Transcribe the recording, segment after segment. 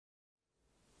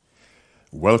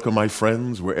Welcome, my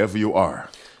friends, wherever you are.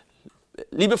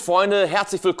 Liebe Freunde,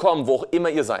 herzlich willkommen, wo auch immer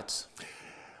ihr seid.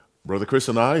 Brother Chris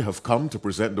and I have come to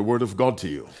present the Word of God to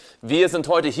you. Wir sind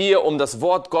heute hier, um das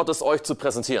Wort Gottes euch zu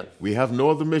präsentieren. We have no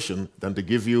other mission than to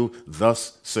give you,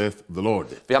 thus saith the Lord.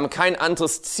 Wir haben kein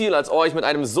anderes Ziel, als euch mit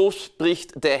einem "So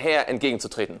spricht der Herr"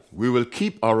 entgegenzutreten. We will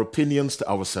keep our opinions to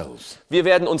ourselves. Wir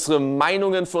werden unsere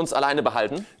Meinungen für uns alleine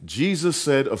behalten. Jesus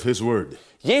said of his word,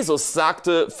 Jesus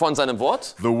sagte von seinem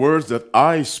Wort: the words that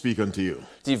I speak unto you,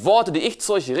 Die Worte, die ich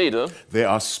zu euch rede, they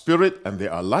are spirit and they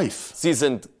are life. sie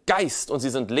sind Geist und sie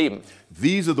sind Leben.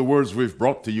 These are the words we've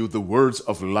brought to you, the words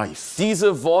of life.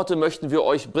 Diese Worte möchten wir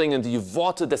euch bringen, die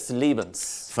Worte des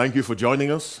Lebens. Thank you for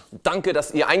joining us. Danke,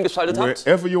 dass ihr eingeschaltet habt,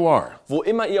 Wherever you are, wo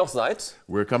immer ihr auch seid.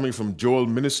 we're coming from Joel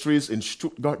Ministries in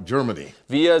Stuttgart, Germany.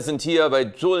 Wir sind hier bei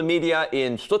Joel Media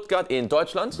in Stuttgart in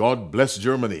Deutschland. God bless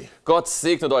Germany. Gott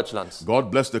segne Deutschland. God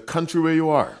bless the country where you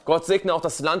are. Gott segne auch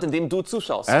das Land, in dem du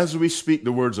zuschaust. As we speak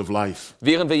the words of life,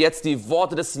 Während wir jetzt die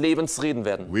Worte des Lebens reden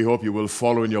werden, we hope you will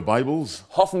follow in your Bibles.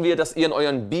 hoffen wir, dass ihr in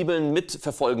euren Bibeln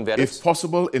mitverfolgen If werdet.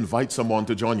 possible, invite someone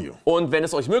to join you. Und wenn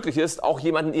es euch möglich ist, auch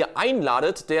jemanden ihr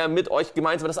einladet, der mit euch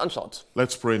gemeinsam das anschaut.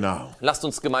 Let's pray now. Lasst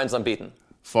uns gemeinsam beten.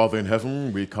 Father in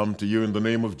heaven, we come to you in the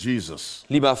name of Jesus.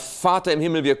 Lieber Vater im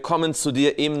Himmel, wir kommen zu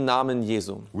dir im Namen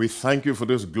Jesu. We thank you for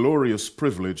this glorious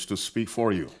privilege to speak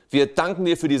for you. Wir danken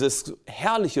dir für dieses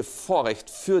herrliche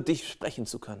Vorrecht, für dich sprechen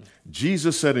zu können.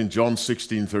 Jesus said in John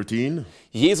 16:13,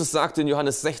 Jesus sagte in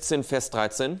Johannes 16, Vers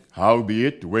 13,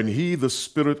 howbeit, when he, the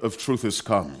Spirit of truth, is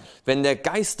come, wenn der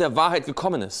Geist der Wahrheit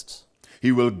gekommen ist,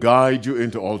 he will guide you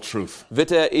into all truth.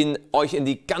 wird er euch in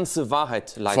die ganze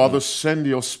Wahrheit leiten. Father, send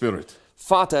your Spirit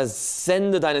Vater,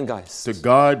 sende deinen Geist, to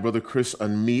guide Brother Chris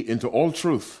and me into all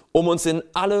truth, um uns in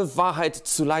alle Wahrheit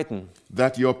zu leiten,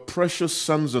 that your precious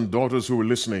sons and daughters who are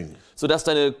listening sodass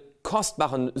deine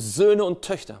kostbaren Söhne und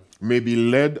Töchter, may be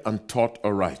led and taught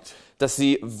aright. dass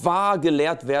sie wahr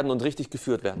gelehrt werden und richtig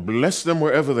geführt werden. Bless them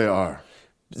wherever they are.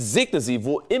 Segne sie,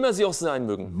 wo immer sie auch sein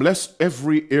mögen. Bless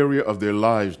every area of their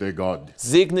lives, dear God,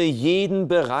 Segne jeden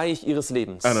Bereich ihres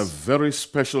Lebens and a very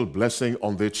special blessing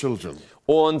on their children.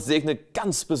 und segne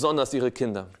ganz besonders ihre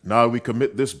Kinder. Now we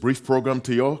commit this brief program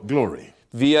to your glory.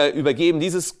 Wir übergeben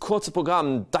dieses kurze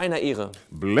Programm deiner Ehre.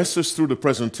 Bless us through the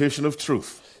presentation of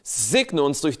truth. Segne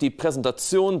uns durch die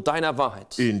Präsentation deiner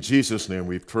Wahrheit. In Jesus' name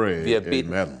we pray. Wir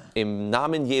beten Amen. im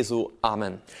Namen Jesu.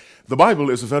 Amen. The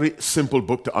Bible is a very simple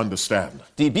book to understand.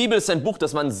 Die Bibel ist ein Buch,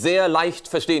 das man sehr leicht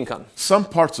verstehen kann. Some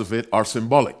parts of it are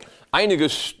symbolic, Einige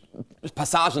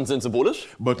Passagen sind symbolisch,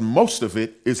 but most of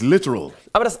it is literal.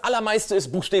 aber das Allermeiste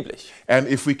ist buchstäblich. And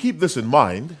if we keep this in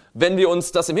mind, Wenn wir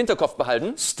uns das im Hinterkopf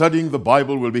behalten, studying the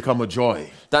Bible will become a joy.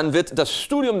 dann wird das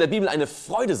Studium der Bibel eine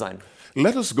Freude sein.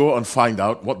 Let us go and find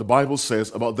out what the Bible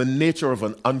says about the nature of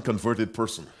an unconverted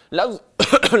person.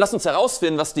 Lass uns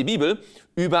herausfinden, was die Bibel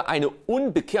über eine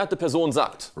unbekehrte Person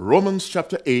sagt. Romans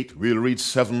chapter 8, we'll read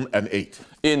 7 and 8.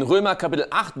 In Römer Kapitel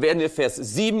 8 werden wir Vers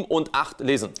 7 und 8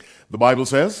 lesen. The Bible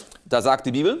says, Da sagt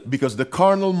die Bibel: because the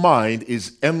carnal mind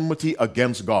is enmity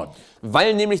against God,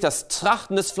 Weil nämlich das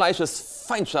Trachten des Fleisches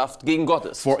Feindschaft gegen Gott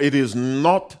ist. for it is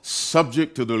not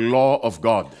subject to the law of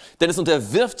God, Denn es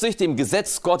unterwirft sich dem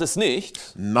Gesetz Gottes nicht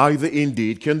neither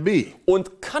indeed can be.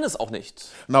 und kann es auch nicht.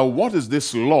 Now what is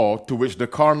this law to which the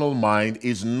carnal mind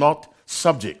is not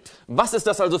subject? Was ist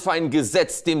das also für ein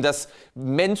Gesetz, dem das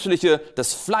menschliche,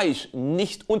 das Fleisch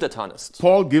nicht untertan ist?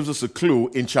 Paul gives us a clue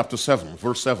in chapter 7,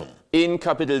 verse 7. In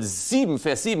Kapitel 7,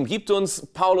 Vers 7 gibt uns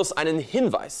Paulus einen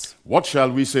Hinweis. What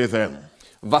shall we say then?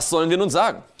 Was sollen wir nun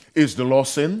sagen? Is the law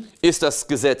sin? Ist das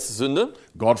Gesetz Sünde?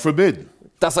 God forbid.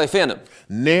 Das sei ferne.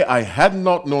 Nay, I had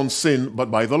not known sin but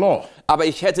by the law. Aber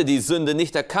ich hätte die Sünde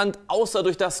nicht erkannt, außer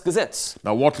durch das Gesetz.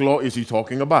 Now what law is he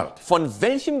talking about? Von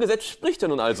welchem Gesetz spricht er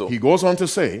nun also? He goes on to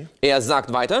say, Er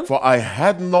sagt weiter: for I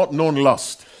had not known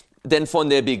lust, Denn von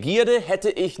der Begierde hätte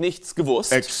ich nichts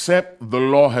gewusst, except the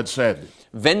law had said,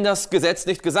 wenn das Gesetz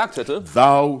nicht gesagt hätte: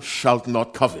 thou shalt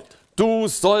not covet, Du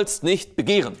sollst nicht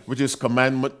begehren, which is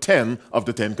commandment 10 of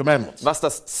the 10 commandments. was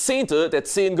das 10. der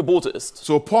 10 Gebote ist.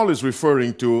 So Paul is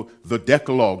referring to the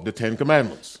Decalogue, the 10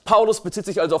 commandments. Paulus bezieht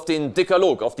sich also auf den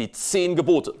Dekalog, auf die 10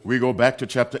 Gebote. We go back to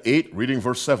chapter 8, reading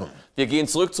verse 7. Wir gehen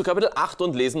zurück zu Kapitel 8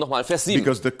 und lesen nochmal Vers 7.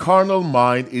 Because the carnal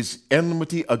mind is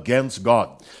enmity against God,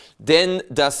 Denn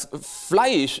das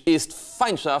Fleisch ist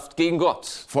Feindschaft gegen Gott.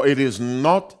 for it is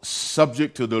not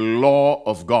subject to the law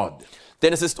of God,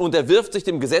 Denn es unterwirft sich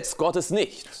dem Gesetz Gottes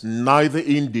nicht neither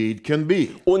indeed can be.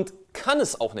 und kann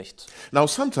es auch nicht. Now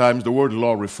sometimes the word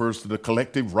law refers to the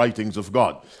collective writings of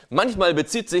God. Manchmal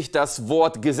bezieht sich das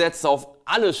Wort Gesetz auf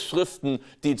alle Schriften,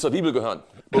 die zur Bibel gehören.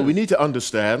 But we need to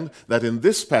understand that in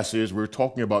this passage we're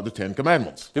talking about the Ten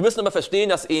Commandments. Wir müssen aber verstehen,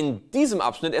 dass in diesem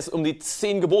Abschnitt es um die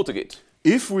 10 Gebote geht.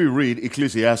 If we read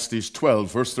Ecclesiastes 12,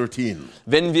 verse 13,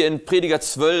 Wenn wir in Prediger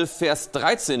 12, Vers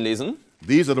 13 lesen,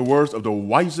 these are the words of the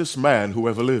wisest man who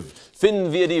ever lived.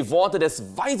 finden wir die Worte des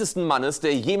weisesten Mannes,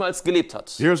 der jemals gelebt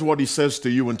hat. Here's what he says to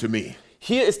you and to me.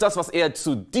 Hier ist das, was er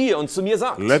zu dir und zu mir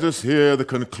sagt. Let us hear the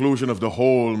conclusion of the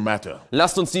whole matter.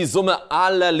 Lasst uns die Summe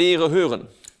aller Lehre hören.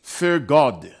 Fear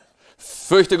God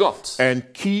Fürchte Gott and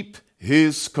keep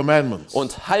his commandments.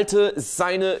 und halte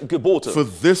seine Gebote. For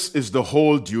this is the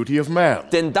whole duty of man.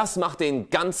 Denn das macht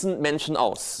den ganzen Menschen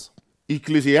aus.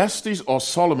 Ecclesiastes or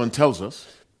Solomon tells us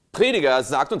Prediger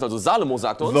sagt uns, also Salomo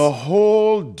sagt uns, the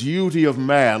whole duty of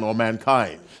man or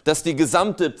mankind dass die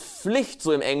gesamte Pflicht,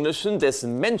 so im Englischen, des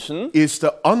Menschen is to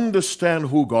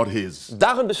understand who God is,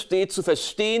 darin besteht, zu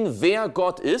verstehen, wer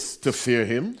Gott ist, to fear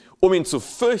him, um ihn zu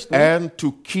fürchten and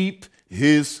to keep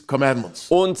his commandments.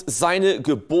 und seine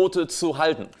Gebote zu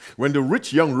halten. When the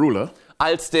rich young ruler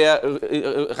Als der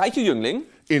reiche Jüngling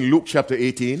in Luke chapter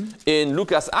 18, in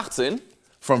Lukas 18,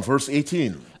 from verse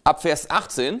 18, ab Vers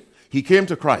 18, he came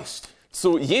to Christ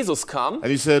zu Jesus kam and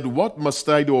he said, what must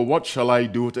I do or what shall I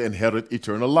do to inherit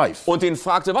eternal life? und ihn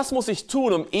fragte, was muss ich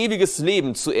tun, um ewiges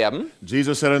Leben zu erben?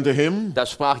 Jesus said unto him, Da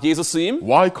sprach Jesus zu ihm,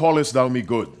 why callest thou me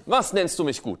good? was nennst du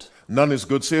mich gut? None is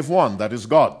good save one, that is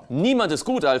God. Niemand ist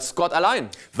gut als Gott allein.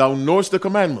 Thou knowest the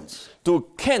commandments. Du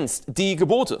kennst die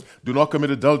Gebote. Do not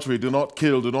commit adultery, do not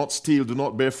kill, do not steal, do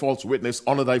not bear false witness,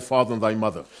 honor thy father and thy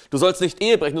mother. Du sollst nicht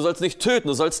Ehe brechen, du sollst nicht töten,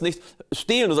 du sollst nicht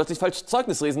stehlen, du sollst nicht falsch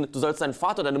Zeugnis reden, du sollst deinen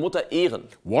Vater und deine Mutter ehren.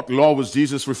 What law was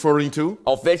Jesus referring to?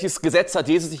 Auf welches Gesetz hat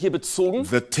Jesus sich hier bezogen?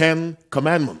 The 10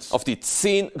 commandments. Auf die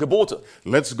 10 Gebote.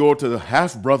 Let's go to the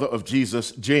half-brother of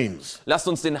Jesus, James. Lasst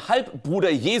uns den Halbbruder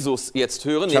Jesus jetzt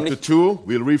hören, Chapter nämlich 2,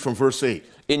 we'll read from verse 8.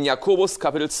 in Jakobus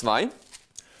Kapitel 2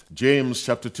 James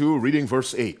chapter 2, reading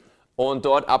verse 8. und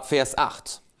dort ab Vers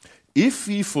 8. If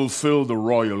ye fulfill the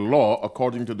royal law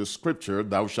according to the scripture,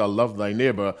 thou shalt love thy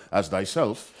neighbor as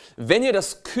thyself, Wenn ihr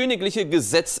das königliche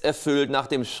Gesetz erfüllt nach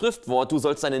dem Schriftwort, du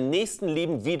sollst deinen Nächsten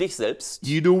lieben wie dich selbst,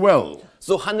 ye do well.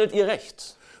 so handelt ihr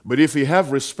recht. But if ye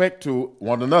have respect to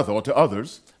one another or to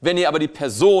others, Wenn ihr aber die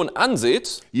Person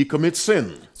anseht, ye commit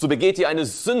sin, so begeht ihr eine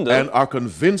Sünde and are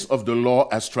convinced of the law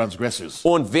as transgressors.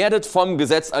 und werdet vom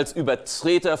Gesetz als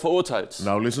Übertreter verurteilt.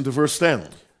 Now listen to verse 10.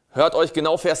 Hört euch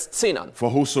genau Vers 10 an.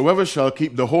 For whosoever shall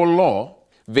keep the whole law,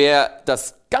 Wer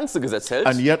das ganze Gesetz hält,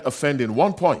 and yet offend in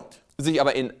one point, sich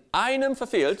aber in einem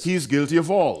verfehlt, he is guilty of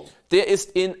all. der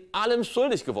ist in allem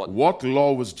schuldig geworden. What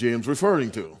law was James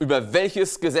referring to? Über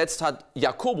welches Gesetz hat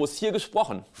Jakobus hier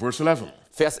gesprochen? Verse 11.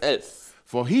 Vers 11.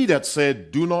 For he that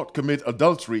said, do not commit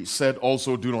adultery, said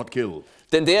also, do not kill.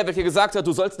 Denn der, welcher gesagt hat,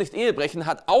 du sollst nicht Ehe brechen,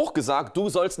 hat auch gesagt, du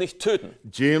sollst nicht töten.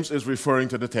 James is referring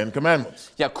to the 10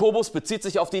 commandments. Jakobus bezieht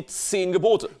sich auf die 10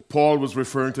 Gebote. Paul was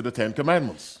referring to the 10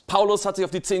 commandments. Paulus hat sich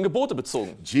auf die 10 Gebote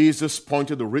bezogen. Jesus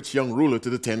pointed the rich young ruler to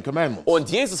the 10 commandments. Und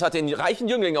Jesus hat den reichen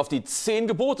Jüngling auf die 10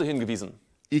 Gebote hingewiesen.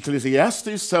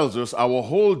 Ecclesiastes tells us our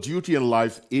whole duty in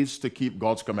life is to keep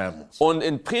God's commandments. Und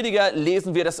in Prediger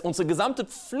lesen wir, dass unsere gesamte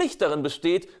Pflicht darin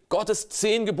besteht, Gottes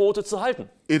 10 Gebote zu halten.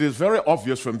 It is very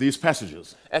obvious from these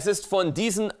passages Es ist von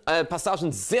diesen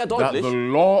Passagen sehr that deutlich, the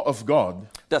law of God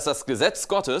dass das Gesetz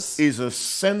Gottes is a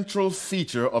central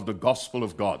feature of the gospel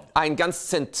of God. ein ganz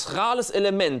zentrales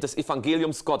Element des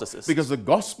Evangeliums Gottes ist. Because the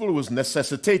gospel was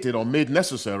necessitated or made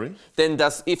necessary Denn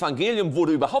das Evangelium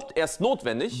wurde überhaupt erst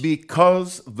notwendig,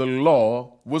 because the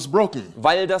law was broken.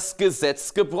 weil das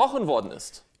Gesetz gebrochen worden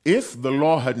ist. If the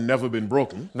law had never been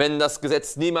broken, Wenn das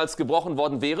Gesetz niemals gebrochen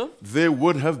worden wäre, there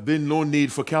would have been no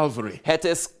need for Calvary, hätte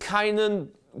es keine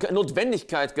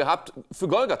Notwendigkeit gehabt für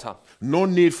Golgatha. no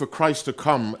need for Christ to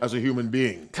come as a human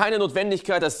being. Keine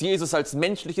Notwendigkeit, dass Jesus als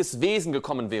menschliches Wesen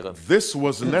gekommen wäre. This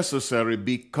was necessary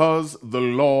because the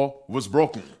law was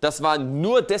broken. Das war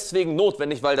nur deswegen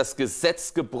notwendig, weil das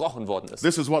Gesetz gebrochen worden ist.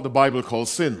 This is what the Bible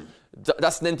calls sin.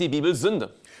 Das nennt die Bibel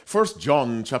Sünde. 1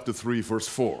 John chapter 3 verse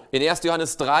 4 In 1.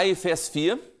 Johannes 3, Vers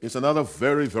 4, is another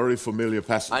very, very familiar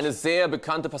passage. eine sehr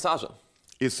bekannte Passage.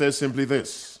 It says simply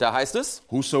this: Da heißt es,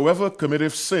 whosoever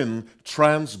committeth sin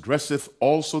transgresseth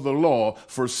also the law,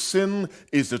 for sin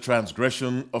is the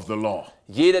transgression of the law.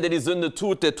 jeder, der die Sünde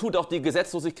tut, der tut auch die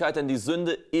Gesetzlosigkeit, denn die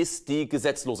Sünde ist die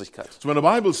Gesetzlosigkeit. So when the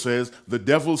Bible says the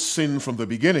devil sinned from the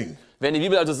beginning, Wenn die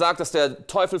Bibel also sagt, dass der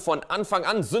Teufel von Anfang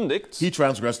an sündigt, he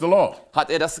transgressed the law.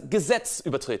 hat er das Gesetz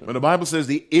übertreten. When the Bible says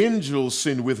the angels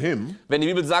sinned with him, Wenn die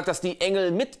Bibel sagt, dass die Engel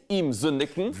mit ihm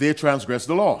sündigten, they transgressed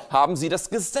the law. haben sie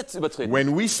das Gesetz übertreten.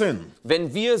 When we sin,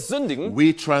 Wenn wir sündigen,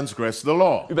 we transgress the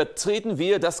law. übertreten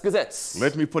wir das Gesetz.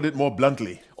 Let me put it more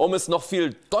bluntly. Um es noch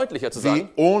viel deutlicher zu The sagen,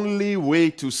 only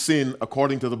way to sin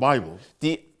according to the Bible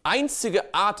die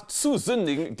einzige Art zu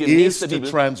sündigen gemäß is der to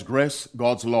Bibel transgress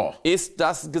God's law. ist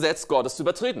das Gesetz Gottes zu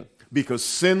übertreten. Because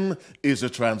sin is a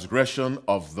transgression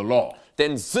of the law.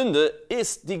 Denn Sünde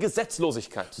ist die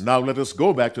Gesetzlosigkeit. Now let us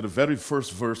go back to the very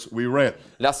first verse we read.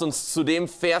 Lasst uns zu dem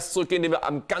Vers zurückgehen, den wir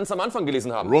ganz am Anfang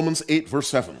gelesen haben. Romans 8 verse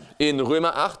 7. In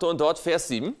Römer 8 und dort Vers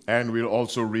 7. And we'll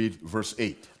also read verse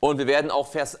 8. Und wir werden auch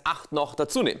Vers 8 noch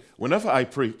dazu nehmen. Whenever I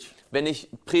preach, Wenn ich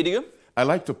predige, I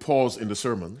like to pause in the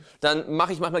sermon dann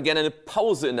mache ich manchmal gerne eine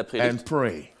Pause in der Predigt and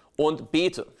pray und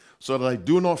bete, so that I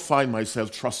do not find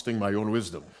myself trusting my own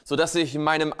wisdom. sodass ich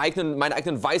meiner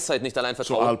eigenen Weisheit nicht allein So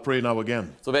vertraue. I'll pray now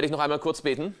again. So werde ich noch einmal kurz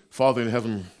beten. Father in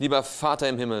heaven, Lieber Vater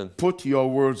im Himmel, put your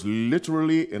words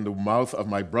literally in the mouth of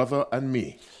my brother and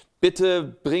me, bitte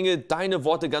bringe deine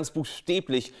Worte ganz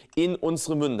buchstäblich in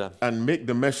unsere Münder and make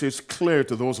the message clear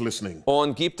to those listening.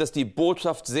 und gib, dass die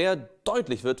Botschaft sehr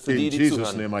deutlich wird für die, In die Jesus'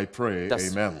 zuhören. name I pray,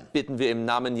 Das amen. bitten wir im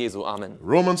Namen Jesu. Amen.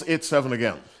 Romans 8:7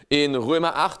 again. In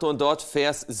Römer 8 und dort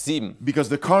Vers 7. Because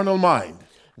the carnal mind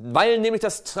Weil nämlich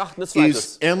das Trachten des is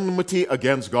Fleisches enmity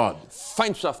against God,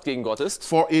 Feindschaft gegen Gott ist,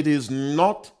 for it is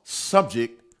not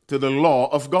subject to the law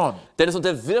of God. denn es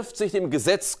unterwirft sich dem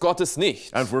Gesetz Gottes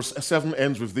nicht. And verse 7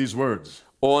 ends with these words.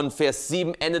 Und Vers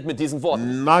 7 endet mit diesen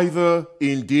Worten. Neither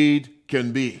indeed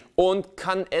can be. Und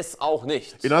kann es auch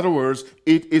nicht. In other words,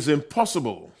 it is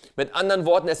impossible Mit anderen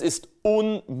Worten, es ist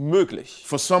unmöglich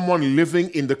for someone living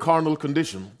in the carnal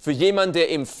condition für jemanden, der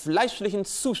im fleischlichen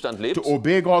Zustand lebt, to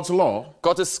obey God's law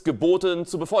Gottes Gebote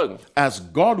zu befolgen. as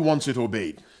God wants it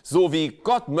obeyed. So wie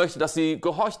Gott möchte, dass sie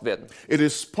gehorcht werden. It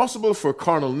is possible for a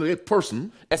carnal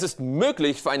person Es ist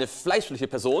möglich für eine fleischliche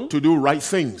Person, to do right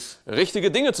things,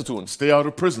 richtige Dinge zu tun, stay out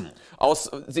of prison,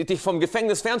 dich vom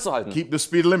Gefängnis fernzuhalten keep the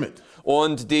speed limit,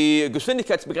 und die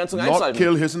Geschwindigkeitsbegrenzung not einzuhalten,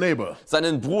 kill his neighbor,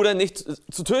 seinen Bruder nicht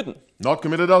zu töten not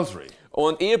commit adultery.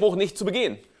 und Ehebruch nicht zu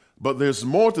begehen. But there's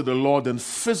more to the law than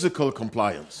physical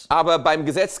compliance. Aber beim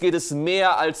Gesetz geht es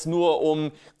mehr als nur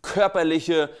um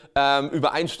körperliche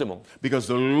Übereinstimmung. Because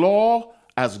the law,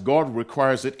 as God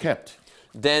requires it kept,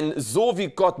 Denn so wie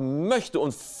Gott möchte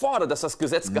und fordert, dass das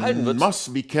Gesetz gehalten wird,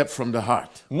 must be kept from the heart,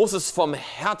 muss es vom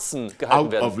Herzen gehalten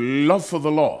out werden. of love for the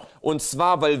law, Und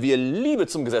zwar, weil wir Liebe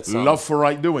zum Gesetz haben. love for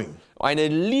right doing. Eine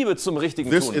Liebe zum richtigen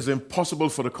This Tun. is impossible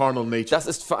for the carnal nature. Das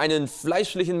ist für einen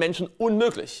fleischlichen Menschen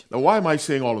unmöglich. Now, why am I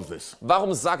saying all of this?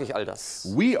 Warum sage ich all das?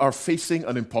 We are facing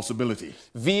an impossibility.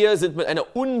 Wir sind mit einer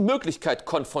Unmöglichkeit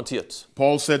konfrontiert.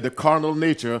 Paul said the carnal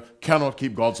nature cannot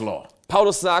keep God's law.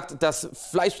 Paulus sagt, das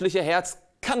fleischliche Herz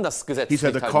kann das Gesetz He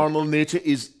said nicht the halten. carnal nature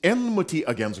is enmity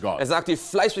against God. Er sagt, die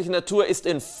fleischliche Natur ist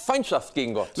in Feindschaft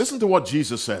gegen Gott. Listen to what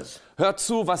Jesus says. Hört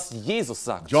zu, was Jesus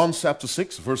sagt. John chapter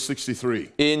 6, verse 63.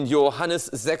 In Johannes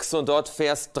 6 und dort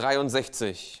Vers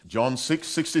 63. John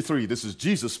 6, 63. This is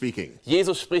Jesus speaking.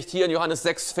 Jesus spricht hier in Johannes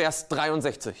 6, Vers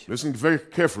 63. Listen very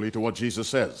carefully to what Jesus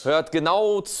says. Hört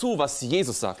genau zu, was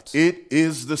Jesus sagt. It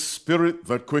is the spirit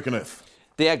that quickeneth.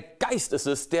 Der Geist ist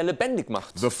es, der lebendig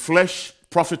macht. The flesh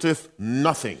profiteth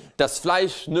nothing. Das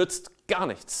Fleisch nützt gar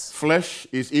nichts. Flesh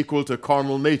is equal to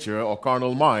carnal nature or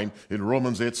carnal mind in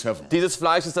Romans 8, 7. Dieses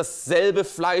Fleisch ist dasselbe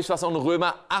Fleisch, was auch in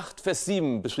Römer 8, Vers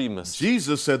 7 beschrieben ist.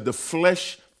 Jesus said the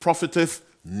flesh profiteth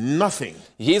nothing.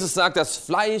 Jesus sagt, das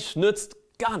Fleisch nützt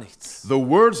gar nichts. The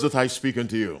words that I speak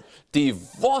unto you, Die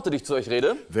Worte, die ich zu euch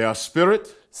rede, they are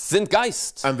spirit sind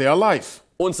Geist and they are life.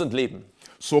 und sind Leben.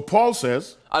 So Paul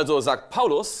says Also sagt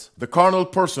Paulus, the carnal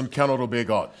person cannot obey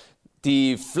God.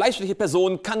 die fleischliche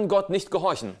Person kann Gott nicht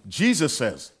gehorchen. Jesus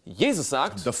says Jesus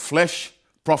sagt, the flesh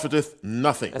profiteth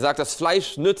nothing. er sagt, das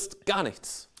Fleisch nützt gar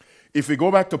nichts. If we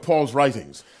go back to Paul's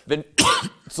writings, Wenn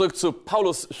zurück zu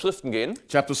Paulus Schriften gehen,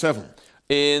 chapter 7,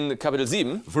 in Kapitel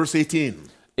 7, verse 18,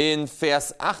 in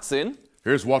Vers 18,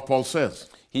 here's what Paul says.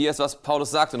 hier ist, was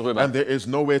Paulus sagt in Römer. And there is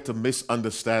no way to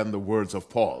misunderstand the words of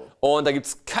Paul. Und da gibt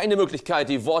es keine Möglichkeit,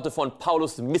 die Worte von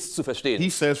Paulus misszuverstehen. He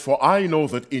says, for I know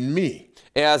that in me,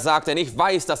 Er sagt, denn ich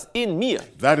weiß, dass in mir,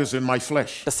 that is in my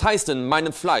flesh, das heißt in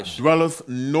meinem Fleisch, dwelleth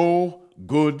no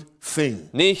good thing.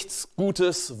 nichts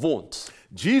Gutes wohnt.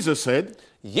 Jesus said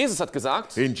Jesus hat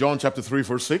gesagt, in John chapter 3,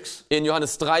 verse 6, in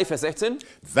Johannes 3, Vers 16,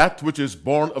 that which is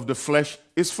born of the flesh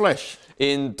is flesh.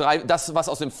 Das, was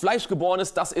aus dem Fleisch geboren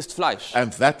ist, das ist Fleisch.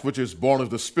 And that which is born of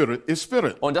the Spirit is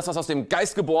spirit. Und das, was aus dem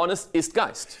Geist geboren ist, ist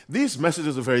Geist. These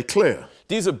messages are very clear.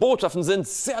 Diese Botschaften sind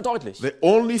sehr deutlich. The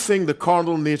only thing the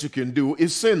carnal nature can do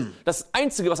is sin. Das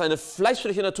Einzige, was eine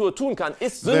fleischliche Natur tun kann,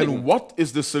 ist sündigen. Then what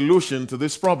is the solution to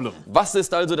this problem? Was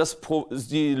ist also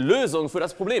die Lösung für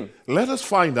das Problem? Let us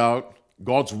find out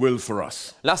God's will for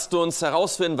us. Lasst uns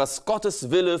herausfinden, was Gottes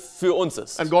Wille für uns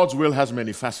ist. And God's will has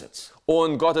many facets.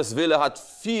 Und Gottes Wille hat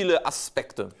viele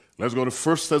Aspekte. Let's go to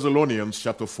 1 Thessalonians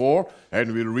chapter 4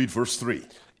 and we'll read verse 3.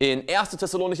 In 1.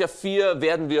 Thessalonicher 4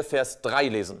 werden wir Vers 3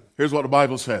 lesen. Here's what the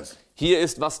Bible says. Hier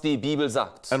ist, was die Bibel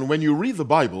sagt. And when you read the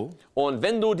Bible, Und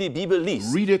wenn du die Bibel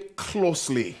liest, read it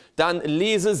closely. dann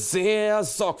lese sehr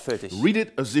sorgfältig. Read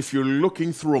it as if you're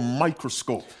looking through a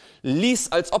microscope.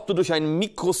 Lies, als ob du durch ein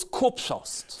Mikroskop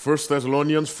schaust. 1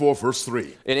 Thessalonians 4 verse 3.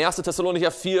 In 1.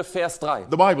 Thessalonicher 4, Vers 3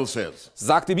 The Bible says,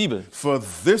 sagt die Bibel, for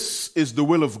this is the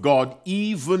will of God,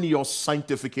 even your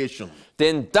sanctification.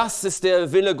 denn das ist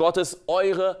der Wille Gottes,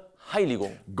 eure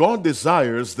Heiligung. God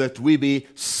desires that we be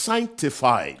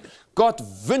sanctified. Gott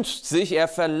wünscht sich, er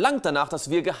verlangt danach,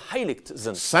 dass wir geheiligt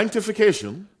sind.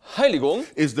 Sanctification Heiligung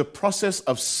is the process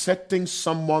of setting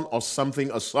someone or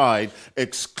something aside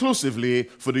exclusively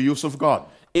for the use of God.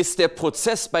 ist der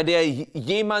Prozess, bei der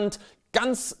jemand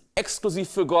ganz exklusiv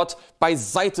für Gott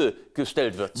beiseite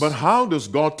gestellt wird. But how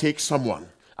does God take someone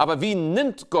Aber wie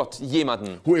nimmt Gott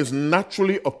jemanden, who is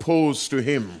naturally opposed to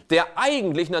him der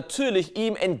eigentlich natürlich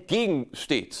ihm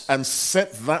entgegensteht, and set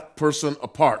that person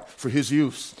apart for his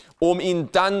use? um ihn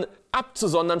dann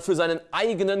abzusondern für seinen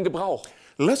eigenen Gebrauch?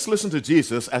 Let's listen to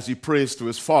Jesus as he prays to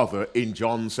his Father in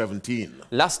John 17.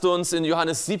 Lasst uns in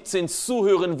Johannes 17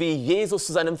 zuhören, wie Jesus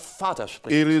zu seinem Vater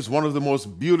spricht. It is one of the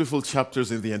most beautiful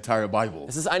chapters in the entire Bible.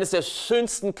 Es ist eines der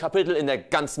schönsten Kapitel in der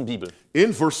ganzen Bibel.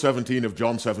 In verse 17 of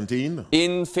John 17,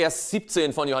 In Vers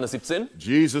 17 von Johannes 17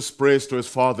 Jesus prays to his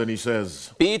Father and he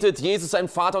says, betet Jesus seinen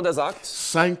Vater und er sagt,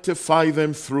 sanctify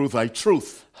them through thy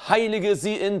truth. heilige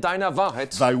sie in deiner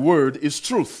Wahrheit. Thy word is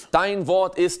truth. Dein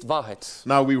Wort ist Wahrheit.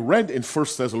 Now we read in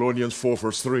 1 Thessalonians 4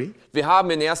 verse 3, Wir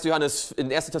haben in 1.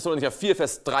 Thessalonicher 4,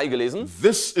 Vers 3 gelesen,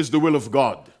 this is the will of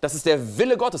God, dass es der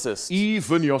Wille Gottes ist,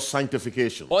 even your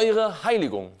sanctification. eure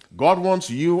Heiligung. God wants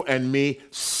you and me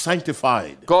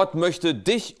sanctified, Gott möchte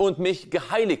dich und mich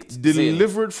geheiligt sehen,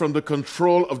 delivered from the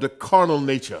control of the carnal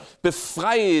nature,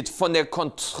 befreit von der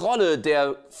Kontrolle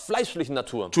der fleischlichen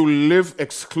Natur, to live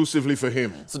exclusively for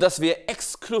him. sodass wir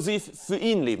exklusiv für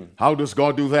ihn leben. How does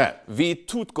God do that? Wie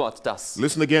tut Gott das?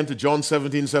 Listen again to John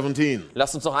 17:17.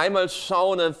 Lasst uns noch einmal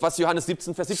schauen, was Johannes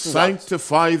 17, Vers 17 sagt.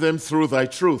 Sanctify them through thy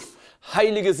truth.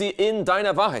 Heilige sie in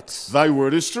deiner Wahrheit. Thy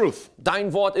word is truth.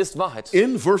 Dein Wort ist Wahrheit.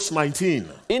 In verse 19,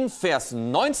 In Vers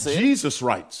 19 Jesus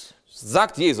writes,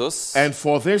 sagt Jesus, and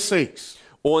for their sakes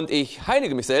und ich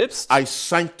heilige mich selbst I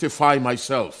sanctify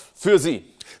myself, für sie,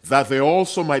 that they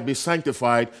also might be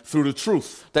sanctified through the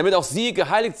truth. damit auch sie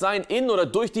geheiligt seien in oder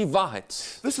durch die Wahrheit.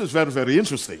 This is very, very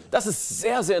interesting. Das ist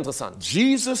sehr, sehr interessant.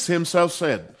 Jesus himself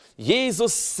said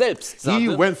Jesus selbst he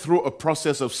sagte, went through a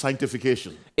process of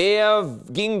sanctification. er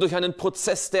ging durch einen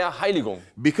Prozess der Heiligung.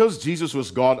 Because Jesus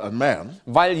was God and man,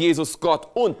 Weil Jesus Gott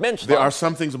und Mensch there are war,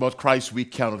 some things about Christ we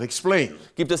cannot explain.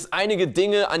 gibt es einige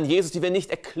Dinge an Jesus, die wir nicht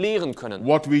erklären können.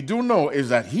 What we do know is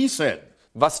that he said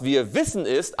Was wir wissen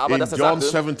ist, aber in dass er John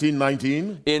sagte,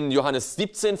 17:19, in Johannes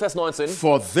 17, Vers 19,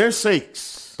 for their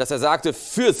sakes dass er sagte,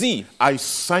 für sie, I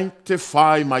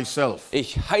sanctify myself,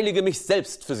 ich heilige mich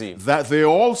selbst für sie, that they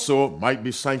also might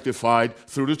be sanctified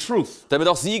through the truth. damit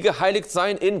auch sie geheiligt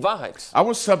seien in Wahrheit.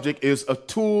 Our subject is a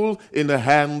tool in the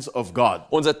hands of God.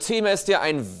 Unser Thema ist ja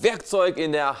ein Werkzeug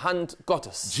in der Hand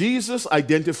Gottes. Jesus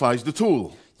identifies the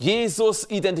tool. Jesus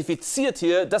identifiziert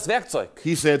hier das Werkzeug.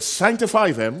 He said,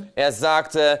 sanctify them Er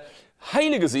sagte,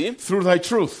 heilige sie through thy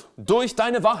truth. durch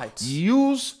deine Wahrheit.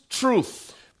 Use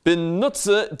truth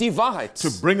Benutze die Wahrheit, to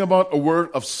bring about a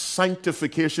word of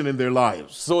sanctification in their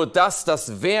lives. sodass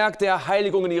das Werk der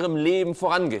Heiligung in ihrem Leben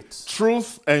vorangeht.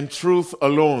 Truth and truth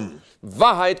alone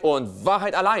Wahrheit und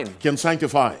Wahrheit allein can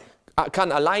sanctify.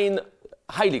 kann allein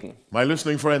heiligen. My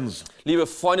listening friends, Liebe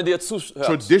Freunde, die ihr zuhört,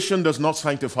 tradition does not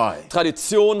sanctify.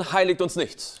 Tradition heiligt uns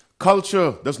nicht.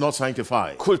 Culture does not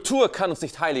sanctify. Kultur kann uns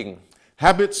nicht heiligen.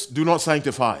 Habits do not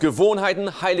sanctify.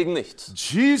 Gewohnheiten heiligen nicht.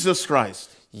 Jesus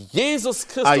Christ Jesus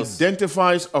Christus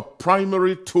identifies a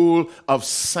primary tool of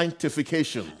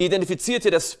sanctification. identifiziert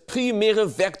hier das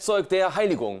primäre Werkzeug der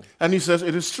Heiligung. And he says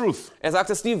it is truth. Er sagt,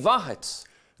 es ist die Wahrheit.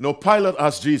 No, Pilate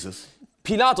asked Jesus,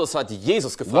 Pilatus hat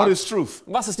Jesus What gefragt, is truth?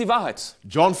 was ist die Wahrheit?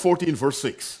 John 14, verse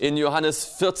 6. In Johannes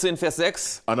 14, Vers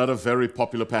 6, Another very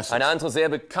popular passage. eine andere sehr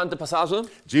bekannte Passage.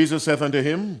 Jesus saith unto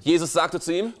him, Jesus sagte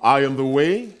zu ihm, I am the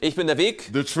way, ich bin der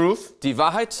Weg, the truth, die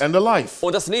Wahrheit and the life.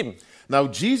 und das Leben. Now,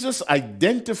 Jesus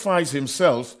identifies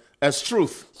himself as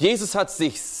truth. Jesus hat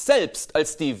sich selbst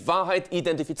als die Wahrheit And he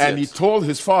identifiziert. told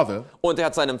his Father, Und er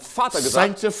hat seinem Vater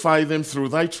gesagt, sanctify them through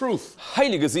thy truth.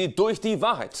 heilige sie durch die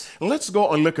Wahrheit. Let's go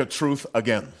and look at truth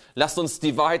again. Lasst uns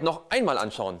die Wahrheit noch einmal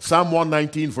anschauen. Psalm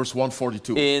 119, verse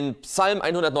 142. In Psalm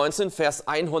 119, Vers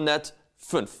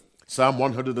 105. Psalm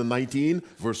 119,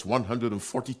 verse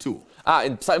 142.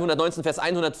 In Psalm 119, Vers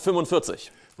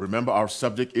 145. Remember, our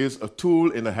subject is a tool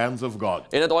in the hands of God.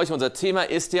 Erinnert euch, unser Thema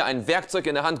ist hier ein Werkzeug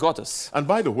in der Hand Gottes. And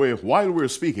by the way, while we're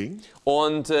speaking,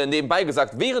 Und nebenbei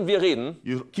gesagt, während wir reden,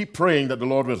 you keep praying that the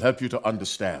Lord will help you to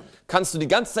understand. kannst du die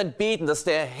ganze Zeit beten, dass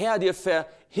der Herr dir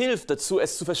verhilft dazu,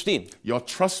 es zu verstehen. Your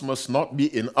trust must not be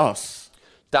in us,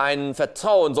 Dein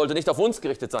Vertrauen sollte nicht auf uns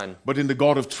gerichtet sein, but in the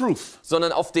God of truth,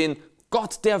 sondern auf den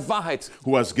Gott der Wahrheit,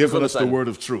 who has given Soll us es the sein. word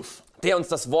of truth. der uns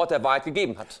das Wort der Wahrheit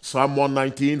gegeben hat. Psalm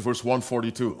 119, verse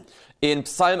 142. In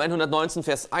Psalm 119,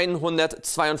 Vers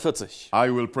 142. I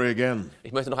will pray again.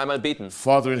 Ich möchte noch einmal beten.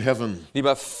 Father in heaven,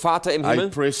 Lieber Vater im I Himmel,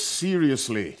 pray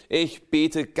seriously. ich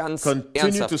bete ganz Continue to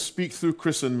ernsthaft. speak through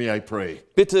Chris and me, I pray.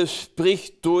 Bitte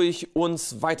sprich durch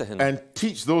uns weiterhin And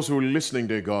teach those who are listening,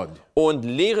 dear God. und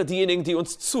lehre diejenigen, die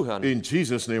uns zuhören. In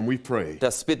Jesus' name we pray.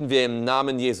 Das bitten wir im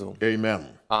Namen Jesu. Amen.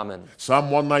 Amen. Psalm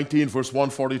 119, verse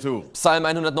 142. Psalm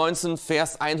 119,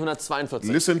 Vers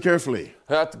 142. Listen carefully.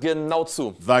 Hört genau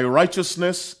zu. Thy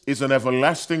righteousness is an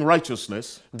everlasting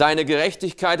righteousness, Deine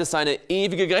Gerechtigkeit ist eine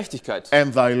ewige Gerechtigkeit.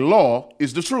 and thy law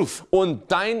is the truth. Und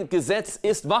dein Gesetz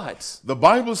ist Wahrheit. The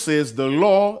Bible says the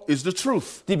law is the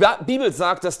truth. Die Bibel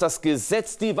sagt, dass das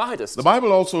Gesetz die Wahrheit ist. The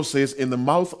Bible also says in the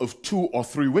mouth of 2 or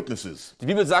 3 witnesses, Die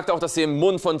Bibel sagt auch, dass im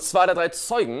Mund von 2 oder 3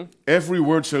 Zeugen every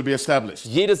word shall be established.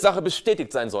 jede Sache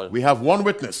bestätigt sein soll. We have one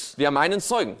witness Wir haben einen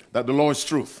Zeugen, that the law is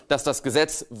truth. dass das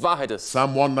Gesetz Wahrheit ist.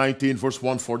 Psalm 119, verse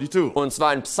 142. Und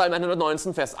zwar in Psalm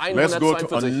 119, Vers Let's go to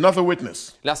 142. another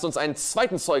witness. Lasst uns einen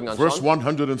zweiten Zeugen Verse anschauen.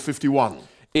 151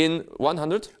 In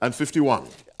 100, and 51.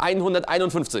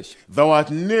 151. Thou art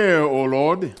near, O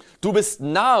Lord, Du bist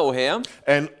nahe, o Herr,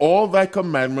 and all thy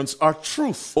commandments are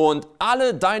truth. und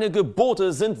alle deine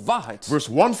Gebote sind Wahrheit. Verse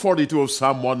 142 of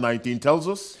Psalm 119 tells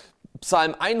us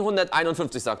Psalm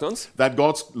 151 sagt uns, that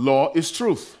God's law is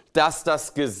truth. dass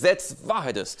das Gesetz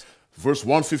Wahrheit ist. Verse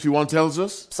 151 tells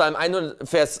us Psalm 100,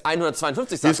 Vers 152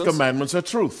 his sagt uns, commandments are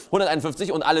truth.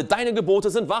 151, und alle deine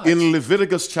Gebote sind Wahrheit. In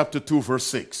Leviticus chapter 2, verse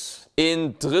 6.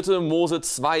 In 3. Mose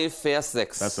 2, Vers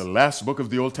That's 6. the last book of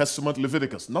the Old Testament,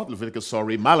 Leviticus. Not Leviticus,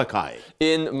 sorry, Malachi.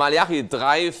 In Malachi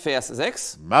 3, Vers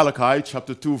 6. Malachi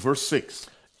chapter 2, verse 6.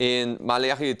 In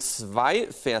Malachi 2,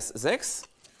 Vers 6.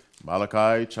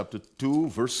 Malachi chapter 2,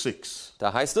 verse 6.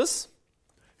 Da heißt es,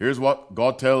 Here's what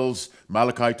God tells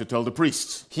Malachi to tell the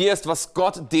priests. hier ist, was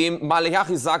Gott dem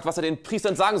Malachi sagt, was er den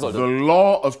Priestern sagen The sollte.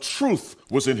 law of truth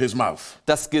was in his mouth.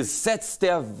 Das Gesetz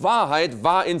der Wahrheit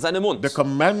war in seinem Mund. The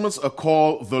commandments are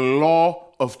called the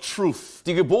law of truth.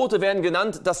 Die Gebote werden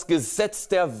genannt das Gesetz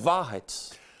der Wahrheit.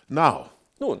 Now,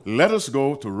 Nun, let us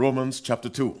go to Romans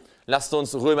chapter 2. lasst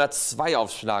uns Römer 2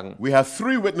 aufschlagen. We have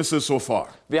 3 witnesses so far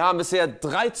Wir haben bisher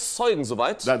 3 Zeugen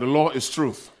soweit, that the law is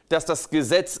truth. dass das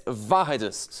Gesetz Wahrheit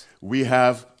ist. We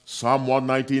have Psalm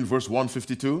 119, verse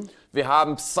 152. Wir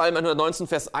haben Psalm 119,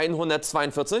 Vers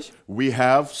 142. We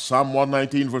have Psalm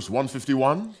 119, verse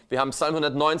 151. Wir haben Psalm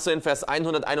 119, Vers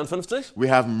 151. We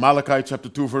have Malachi chapter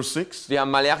 2, verse 6. Wir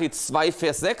haben Malachi 2,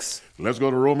 Vers 6. Let's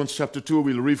go to Romans chapter 2.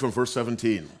 We'll read from verse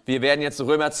 17. Wir werden jetzt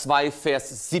Römer 2,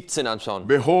 Vers 17 anschauen.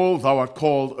 Behold, thou art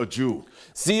called a Jew,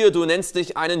 Siehe, du nennst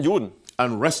dich einen Juden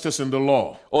and restest in the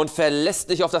law, und verlässt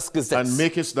dich auf das and Gesetz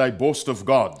makest thy boast of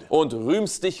God, und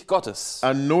rühmst dich Gottes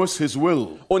and knowest his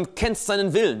will, und kennst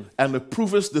seinen Willen and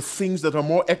approvest the things that are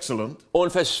more excellent,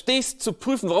 und verstehst zu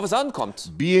prüfen, worauf es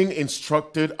ankommt, being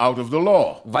instructed out of the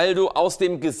law, weil du aus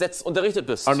dem Gesetz unterrichtet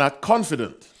bist. are not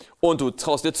confident Und du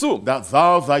traust dir zu, that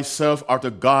thou thyself art a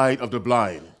guide of the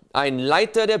blind, ein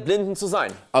Leiter der Blinden zu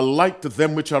sein, a light to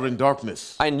them which are in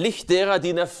darkness, ein Licht derer,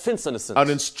 die in der Finsternis sind, an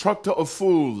instructor of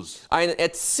fools, ein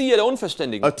Erzieher der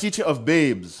Unverständigen, a teacher of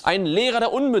babes, ein Lehrer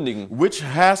der Unmündigen, which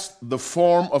hast the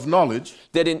form of knowledge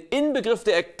der den Inbegriff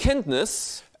der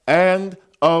Erkenntnis and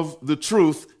of the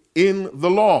truth in the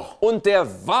law. und der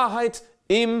Wahrheit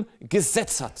im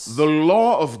Gesetz hat. The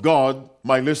law of God,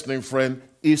 my listening friend,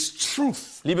 is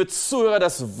truth. Liebe Zuhörer,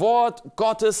 das Wort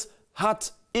Gottes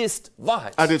hat ist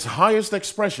Wahrheit. At its highest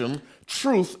expression,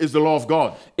 truth is the law of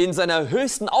God. In seiner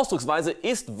höchsten Ausdrucksweise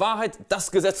ist Wahrheit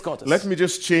das Gesetz Gottes. Let me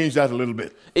just change that a little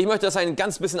bit. Ich möchte das ein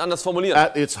ganz bisschen anders formulieren.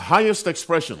 At its highest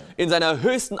expression, In seiner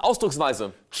höchsten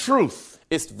Ausdrucksweise truth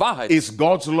ist Wahrheit, is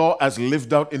God's law as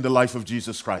lived out in the life of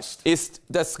Jesus Christ. ist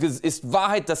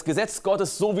Wahrheit das Gesetz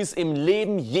Gottes, so wie es im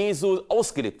Leben Jesu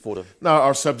ausgelebt wurde. Now,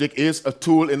 our subject is a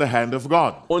tool in the hand of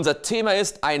God. Unser Thema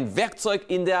ist ein Werkzeug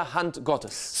in der Hand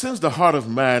Gottes. Since the heart of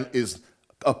man is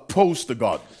opposed to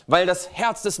God, Weil das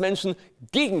Herz des Menschen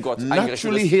gegen Gott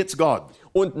eingerichtet naturally ist hates God.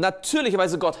 und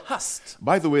natürlicherweise Gott hasst.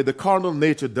 By the way, the carnal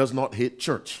nature does not hate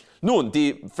church, Nun,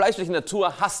 die fleischliche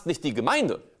Natur hasst nicht die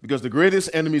Gemeinde, because the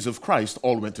greatest enemies of Christ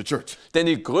all went to church. denn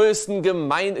die größten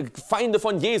Feinde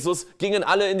von Jesus gingen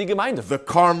alle in die Gemeinde. The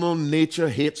carnal nature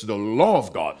hates the law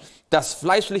of God. Das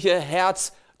fleischliche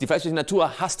Herz, die fleischliche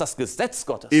Natur hasst das Gesetz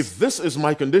Gottes. If this is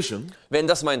my condition, Wenn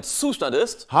das mein Zustand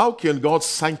ist, how can God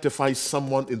sanctify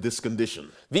someone in this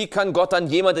condition? wie kann Gott dann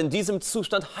jemand in diesem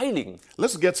Zustand heiligen?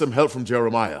 Let's get some help from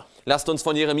Jeremiah. Lasst uns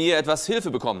von Jeremia etwas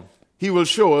Hilfe bekommen. He will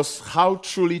show us how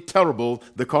truly terrible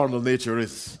the carnal nature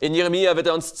is. In Jeremia wird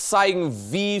er uns zeigen,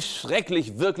 wie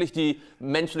schrecklich wirklich die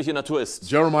menschliche Natur ist.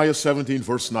 Jeremiah 17,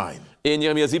 verse 9. In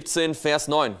Jeremia 17, Vers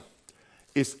 9.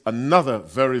 Is another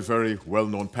very, very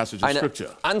well-known passage of Eine Scripture.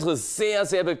 andere sehr,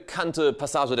 sehr bekannte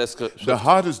Passage der Schrift. The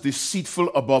heart is deceitful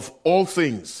above all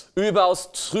things Überaus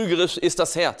trügerisch ist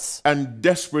das Herz and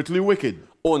desperately wicked.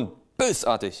 und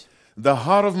bösartig. The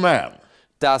heart of man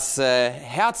Das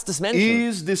Herz des Menschen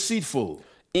is deceitful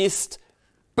ist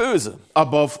böse,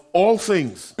 above all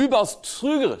things. überaus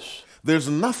trügerisch. There's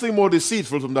nothing more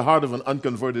deceitful from the heart of an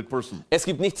unconverted person. Es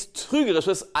gibt nichts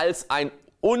Trügerisches als ein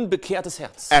unbekehrtes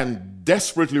Herz. And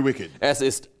desperately wicked. Es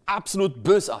ist absolut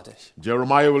bösartig.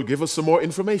 Jeremiah will give us some more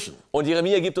information. Und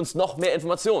Jeremia gibt uns noch mehr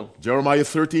Informationen. Jeremiah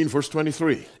 13, verse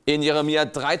 23. In Jeremia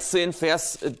 13,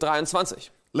 Vers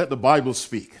 23. Let the Bible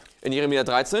speak. In Jeremia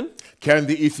 13, Can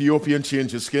the Ethiopian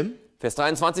change his skin? Vers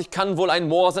 23, kann wohl ein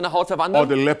Moor seine Haut Or verwandeln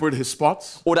the leopard his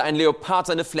spots? oder ein Leopard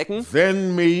seine Flecken?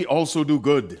 Then may ye also do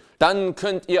good, Dann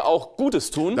könnt ihr auch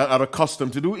Gutes tun, that are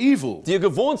accustomed to do evil. die ihr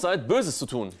gewohnt seid, Böses zu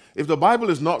tun. If the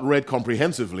Bible is not read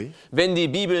comprehensively, Wenn die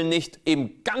Bibel nicht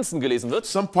im Ganzen gelesen wird,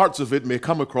 some parts of it may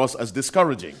come across as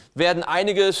discouraging. werden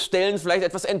einige Stellen vielleicht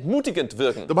etwas entmutigend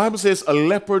wirken. The Bible says a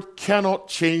leopard cannot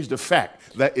change the fact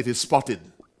that it is spotted.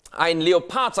 Ein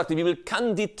Leopard, sagt die Bibel,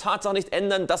 kann die Tatsache nicht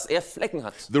ändern, dass er Flecken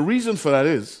hat. The reason for that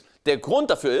is Der Grund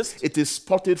dafür ist, it is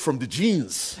spotted from the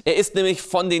genes. er ist nämlich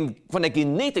von der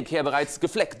Genetik her bereits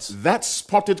gefleckt. That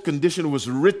spotted condition was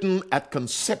written at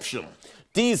conception.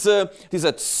 Dieser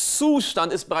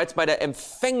Zustand ist bereits bei der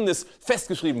Empfängnis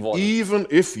festgeschrieben worden. Even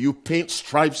if you paint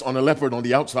stripes on a leopard on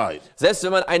the outside, Selbst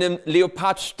wenn man einem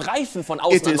Leopard Streifen von it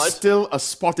außen is anmalt, still a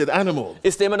spotted animal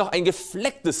ist er immer noch ein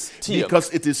geflecktes Tier,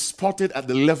 because it is spotted at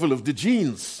the level of the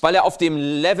genes. weil er auf dem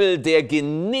Level der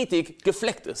Genetik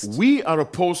gefleckt ist. We are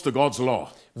opposed to God's law.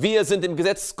 Wir sind dem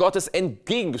Gesetz Gottes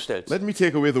entgegengestellt. Let me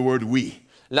take away the word we,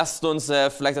 Lasst uns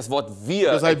vielleicht das Wort wir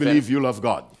because I entfernen, believe you love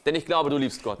God. denn ich glaube, du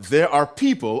liebst Gott. There are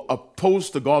people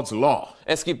opposed to God's law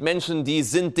Es gibt Menschen, die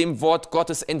sind dem Wort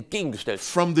Gottes entgegengestellt.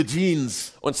 from the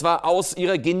genes. Und zwar aus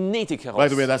ihrer Genetik By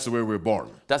heraus. the way, that's the way we're born.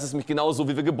 Das ist nämlich genau so,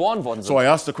 wie wir geboren worden So sind. I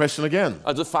ask the question again.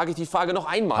 Also frage ich die Frage noch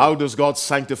einmal. How does God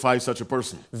sanctify such a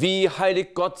person? Wie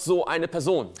heiligt Gott so eine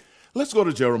Person? Let's go to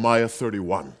Jeremiah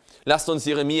 31. Lasst uns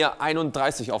Jeremia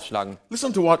 31 aufschlagen.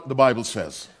 Listen to what the Bible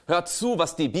says. Hört zu,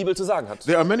 was die Bibel zu sagen hat.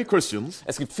 There are many Christians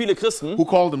Es gibt viele Christen, who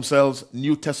call themselves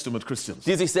New Testament Christians.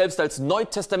 die sich selbst als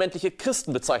neutestamentliche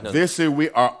Christen bezeichnen. They say we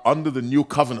are under the new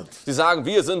covenant. Sie sagen,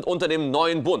 wir sind unter dem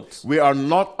neuen Bund. We are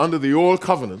not under the old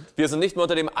covenant, Wir sind nicht mehr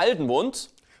unter dem alten Bund,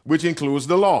 which includes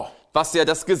the law. was ja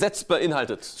das Gesetz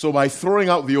beinhaltet. So by throwing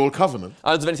out the old covenant,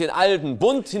 Also wenn ich den alten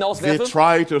Bund they hinauswerfe,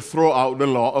 try to throw out the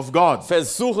law of God.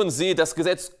 versuchen sie, das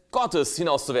Gesetz Gottes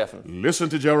hinauszuwerfen. Listen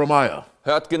to Jeremiah,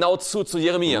 Hört genau zu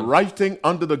Jeremia, writing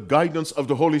under the guidance of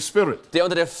the Holy Spirit, der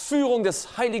unter der Führung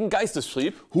des Heiligen Geistes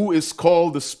schrieb, who is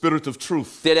called the Spirit of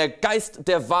Truth. der Geist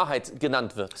der Wahrheit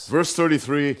genannt wird. Verse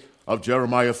 33 of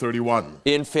Jeremiah 31.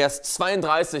 In Vers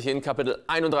 32 in Kapitel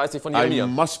 31 von I Jeremia.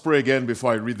 must pray again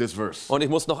before I read this verse. Und ich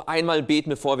muss noch einmal beten,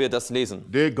 bevor wir das lesen.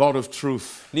 Dear God of truth,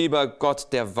 Lieber Gott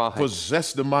der Wahrheit,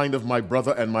 possess the mind of my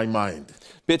brother and my mind.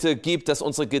 bitte gib, dass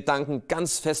unsere Gedanken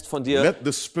ganz fest von dir Let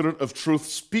the Spirit of truth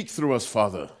speak through us,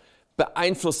 Father.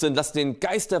 beeinflusst sind. Lass den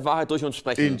Geist der Wahrheit durch uns In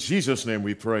sprechen. Jesus' name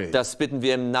we pray. Das bitten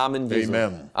wir im Namen Jesu.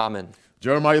 Amen. Amen.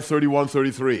 Jeremiah 31,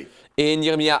 33. In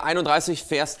Jeremia 31,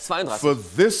 Vers 32. For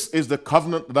this is the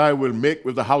covenant that I will make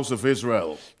with the house of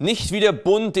Israel. Nicht wie der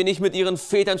Bund, den ich mit ihren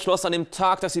Vätern schloss an dem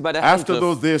Tag, dass sie bei der Hand After griff.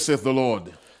 those days, saith the Lord,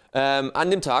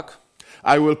 An dem Tag,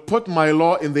 I will put my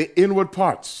law in the inward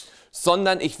parts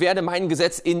sondern ich werde mein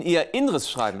Gesetz in ihr Inneres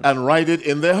schreiben and write it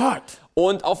in their heart.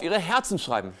 und auf ihre Herzen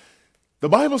schreiben. The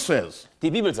Bible says,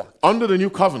 Die Bibel sagt, under the new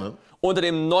covenant, unter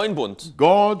dem neuen Bund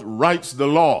God writes the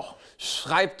law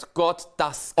schreibt Gott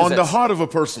das on the Gesetz. heart of a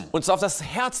person. Und zwar auf das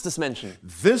Herz des Menschen.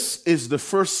 This is the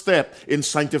first step in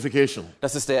sanctification.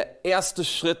 Das ist der erste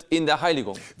Schritt in der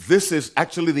Heiligung. This is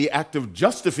actually the act of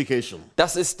justification.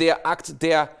 Das ist der Akt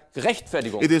der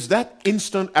Rechtfertigung. It is that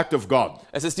instant act of God,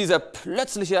 Es ist dieser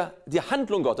plötzliche, die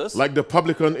Handlung Gottes, like the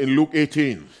publican in Luke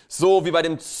 18, so wie bei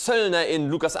dem Zöllner in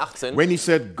Lukas 18, when he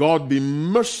said, God be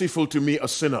merciful to me, a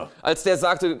sinner. als der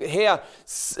sagte, Herr,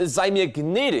 sei mir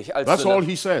gnädig als That's all Sünder.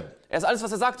 he said. Er ist alles,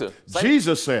 was er sagte.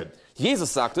 Jesus said,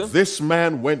 Jesus sagte, this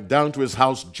man went down to his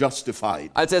house justified.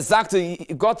 als er sagte,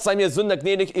 Gott sei mir Sünder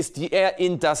gnädig, ist er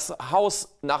in das Haus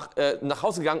nach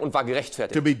Hause gegangen und war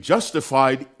gerechtfertigt. To be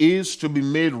justified is to be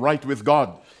made right with God.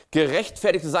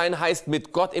 Gerechtfertigt zu sein heißt,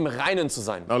 mit Gott im Reinen zu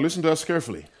sein. Now listen to us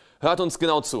carefully. Hört uns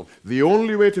genau zu. The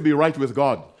only way to be right with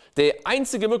God Die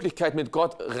einzige Möglichkeit, mit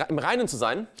Gott im Reinen zu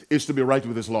sein, is to be right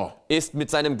with his law. ist mit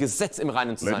seinem Gesetz im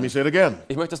Reinen zu Let me sein. say it again.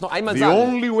 Ich möchte das noch einmal The sagen.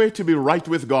 only way to be right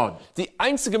with God Die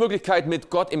einzige Möglichkeit, mit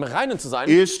Gott im Reinen zu sein,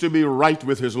 is to be right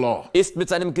with his law. ist mit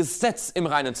seinem Gesetz im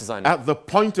Reinen zu sein. At the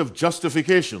point of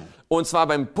justification, Und zwar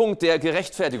beim Punkt der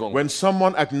Gerechtfertigung. when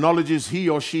someone acknowledges he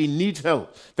or she needs help,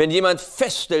 Wenn jemand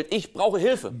feststellt, ich brauche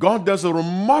Hilfe, God does a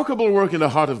remarkable work in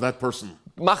the heart of that person.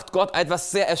 macht Gott etwas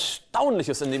sehr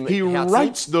Erstaunliches in dem He Herzen.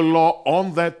 writes the law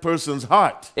on that person's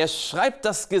heart. Er schreibt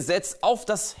das Gesetz auf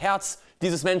das Herz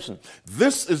dieses Menschen.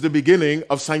 This is the beginning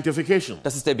of sanctification.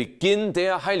 Das ist der Beginn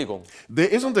der Heiligung. There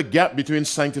isn't a gap between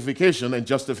sanctification and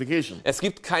justification. Es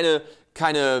gibt keinen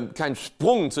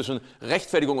Sprung zwischen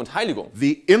Rechtfertigung und Heiligung.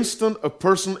 The instant a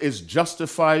person is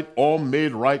justified or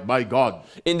made right by God,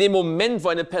 In dem Moment, wo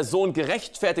eine Person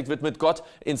gerechtfertigt wird, mit Gott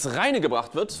ins Reine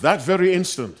gebracht wird, that very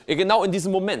instant, genau in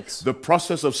diesem Moment the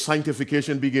process of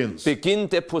sanctification begins.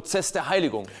 beginnt der Prozess der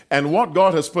Heiligung. And what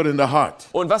God has put in the heart,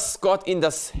 Und was Gott in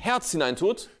das Herz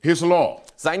hineintut, his law,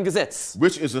 sein Gesetz,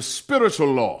 which is a spiritual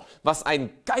law. was ein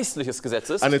geistliches Gesetz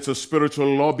ist. And it's a spiritual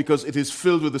law because it is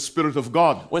filled with the Spirit of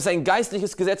God. Und es ist ein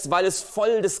geistliches Gesetz, weil es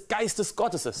voll des Geistes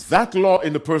Gottes ist. That law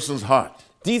in the person's heart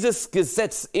Dieses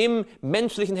Gesetz im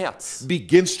menschlichen Herz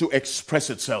begins to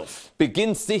express itself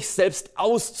beginnt sich selbst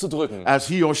auszudrücken, as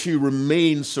he or she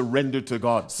remains surrendered to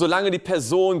God. solange die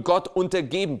Person Gott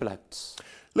untergeben bleibt.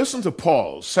 Listen to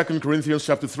Paul, 2 Corinthians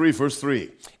chapter 3, verse 3.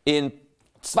 In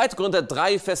 2. Korinther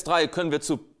 3, Vers 3 können wir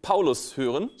zu Paulus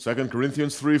hören. 2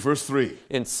 Corinthians 3, verse 3.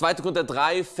 In 2. Korinther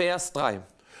 3, Vers 3.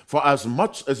 For as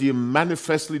much as ye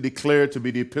manifestly declare to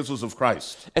be the epistles of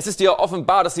Christ, Es ist dir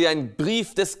offenbar, dass ihr ein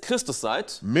Brief des Christus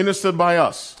seid, ministered by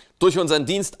us, durch unseren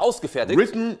Dienst ausgefertigt,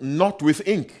 written not with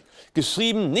ink,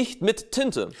 geschrieben nicht mit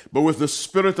Tinte, but with the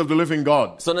Spirit of the living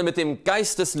God, sondern mit dem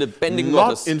Geist des lebendigen not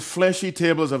Gottes. in fleshy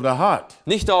tables of the heart,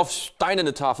 Nicht auf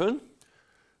steinerne Tafeln,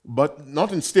 but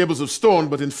not in tables of stone,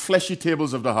 but in fleshy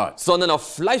tables of the heart. sondern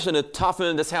auf fleischerne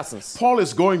Tafeln des Herzens. Paul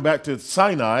is going back to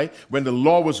Sinai when the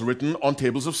law was written on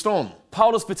tables of stone.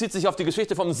 Paulus bezieht sich auf die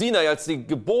Geschichte vom Sinai, als die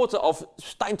Gebote auf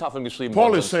Steintafeln geschrieben Paul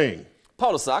worden is sind. saying,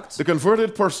 Paulus sagt, the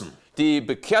converted person, die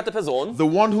bekehrte Person, the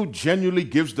one who genuinely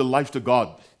gives the life to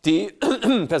God, die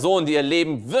Person, die ihr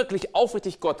Leben wirklich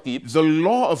aufrichtig Gott gibt, the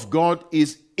law of God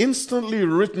is instantly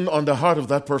written on the heart of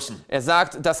that person. er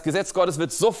sagt, das Gesetz Gottes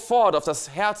wird sofort auf das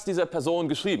Herz dieser Person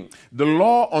geschrieben. The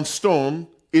law on stone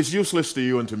is useless to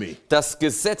you and to me. Das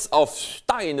Gesetz auf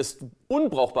Stein ist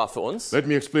unbrauchbar für uns. Let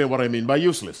me explain what I mean by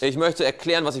useless. Ich möchte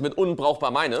erklären, was ich mit unbrauchbar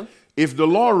meine. If the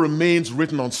law remains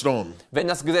written on stone, Wenn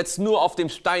das Gesetz nur auf dem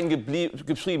Stein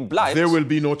geschrieben bleibt, there will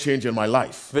be no change in my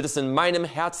life. wird es in meinem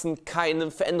Herzen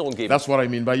keine Veränderung geben. That's what I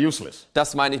mean by useless.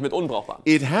 Das meine ich mit unbrauchbar.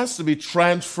 It has to be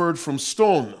transferred from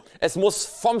stone Es muss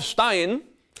vom Stein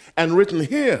and written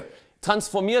here.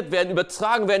 transformiert werden,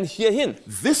 übertragen werden hierhin.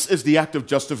 This is the act of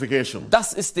justification.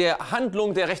 Das ist der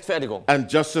Handlung der Rechtfertigung.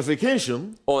 And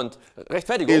justification Und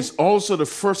Rechtfertigung is also the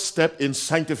first step in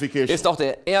sanctification. ist auch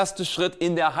der erste Schritt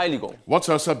in der Heiligung. What's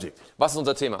our subject? Was ist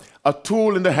unser Thema? A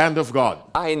tool in the hand of God.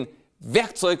 Ein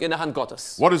Werkzeug in der Hand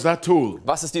Gottes. What is that tool?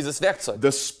 Was ist dieses Werkzeug?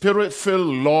 The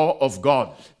spirit-filled law of God.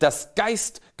 Das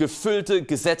geistgefüllte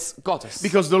Gesetz Gottes.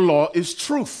 Because the law is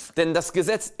truth. Denn das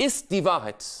Gesetz ist die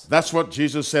Wahrheit. That's what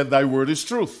Jesus said, thy word is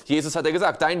truth. Jesus hat ja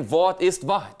gesagt, dein Wort ist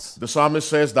Wahrheit. The psalmist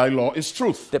says, thy law is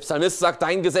truth. Der Psalmist sagt,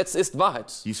 dein Gesetz ist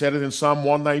Wahrheit. He said it in Psalm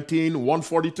 119,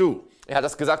 142. Er hat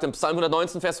das gesagt im Psalm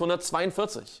 119, Vers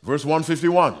 142 verse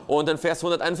 151, und in Vers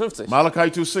 151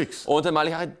 Malachi 2:6, und in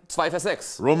Malachi 2, Vers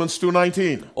 6 Romans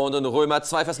 2:19. und in Römer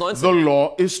 2, Vers The 19.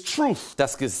 law is truth.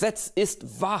 Das Gesetz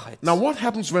ist Wahrheit. Now, what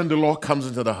happens when the law comes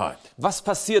into the heart? Was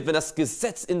passiert, wenn das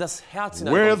Gesetz in das Herz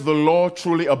Where hineinkommt? the law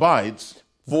truly abides,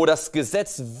 Wo das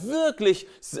Gesetz wirklich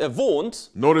wohnt,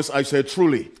 notice I said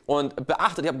truly. und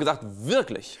beachtet, ich habe gesagt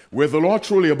wirklich, Where the law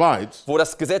truly abides, wo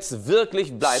das Gesetz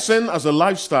wirklich bleibt, sin as a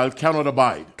lifestyle cannot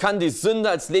abide. kann die Sünde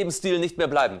als Lebensstil nicht mehr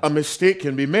bleiben. A mistake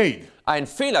can be made Ein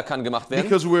Fehler kann gemacht werden,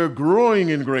 because we're growing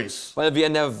in grace. weil wir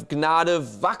in der Gnade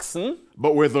wachsen,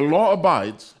 But where the law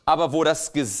abides, aber wo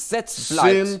das Gesetz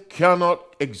bleibt, sin cannot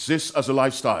exist as a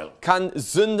lifestyle. kann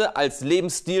Sünde als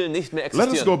Lebensstil nicht mehr Let us go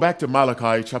existieren. back to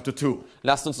Malachi chapter 2.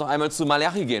 Lasst uns noch einmal zu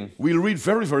Malachi gehen. We'll read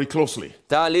very, very closely.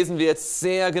 Da lesen wir jetzt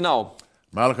sehr genau.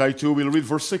 Malachi 2, we'll read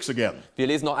verse 6 again. Wir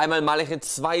lesen noch einmal Malachi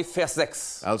 2, Vers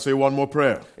 6. I'll say one more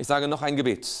prayer. Ich sage noch ein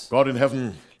Gebet. God in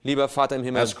heaven, Lieber Vater im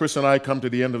Himmel, as Chris and I come to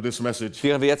the end of this message,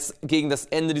 während wir jetzt gegen das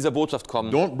Ende dieser Botschaft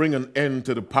kommen, don't bring an end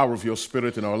to the power of your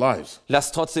spirit in our lives.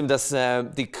 lass trotzdem, dass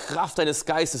die Kraft deines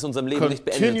Geistes in unserem Leben nicht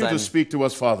beendet Continue to sein. speak to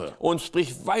us, Father, Und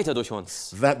sprich weiter durch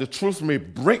uns, that the truth may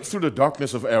break through the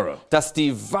darkness of error. dass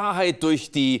die Wahrheit durch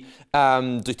die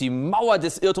Mauer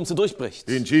des Irrtums hindurchbricht.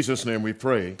 In Jesus' name we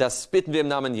pray. Das bitten wir im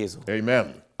Namen Jesu.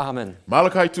 Amen. Amen.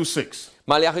 Malachi 2:6.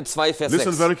 Malachi 2, Vers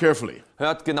Listen 6. very carefully.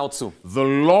 Hört genau zu. The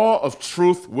law of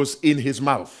truth was in his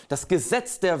mouth, Das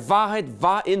Gesetz der Wahrheit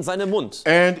war in seinem Mund.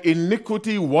 and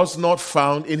iniquity was not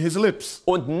found in his lips.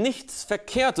 Und nichts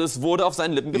Verkehrtes wurde auf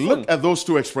seinen Lippen gefunden. Look at those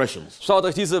two expressions. Schaut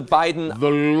euch diese beiden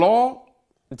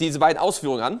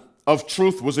Ausführungen an. of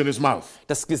truth was in his mouth.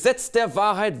 Das Gesetz der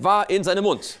Wahrheit war in seinem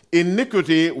Mund.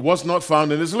 Iniquity was not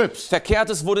found in his lips.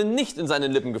 Verkehrtes wurde nicht in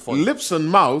seinen Lippen gefunden. Lips and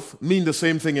mouth mean the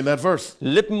same thing in that verse.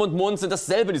 Lippen und Mund sind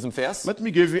dasselbe in diesem Vers. Let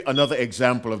me give you another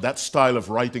example of that style of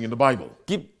writing in the Bible.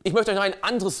 Ich möchte euch noch ein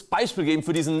anderes Beispiel geben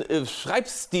für diesen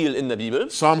Schreibstil in der Bibel.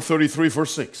 Psalm 33,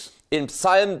 verse 6. In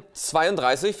Psalm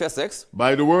 32, Vers 6.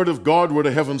 By the word of God were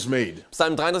the heavens made,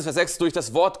 Psalm 33, Vers 6. Durch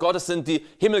das Wort Gottes sind die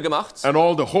Himmel gemacht. and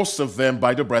all the hosts of them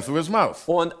by the breath of his mouth.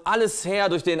 Und alles her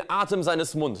durch den Atem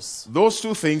seines Mundes. Those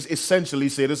two things essentially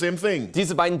say the same thing.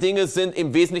 Diese beiden Dinge sind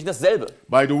im Wesentlichen dasselbe.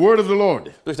 By the word of the Lord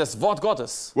Durch das Wort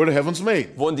Gottes were the heavens made.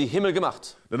 wurden die Himmel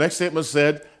gemacht. The next statement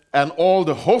said, and all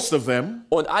the hosts of them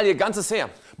Und all ihr ganzes Heer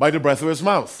by the breath of his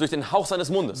mouth. durch den Hauch seines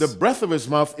Mundes. The breath of his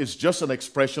mouth is just an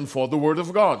expression for the word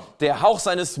of God. Der Hauch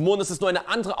seines Mundes ist nur eine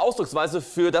andere Ausdrucksweise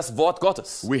für das Wort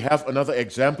Gottes. We have another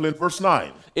example in verse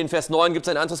 9. In Vers 9 gibt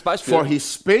es ein anderes For Beispiel. he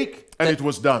spake, and it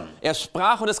was done. Er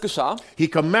sprach und es geschah. He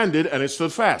commanded, and it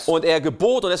stood fast. Und er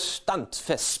gebot und es stand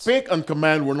fest. Spake and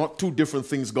command were not two different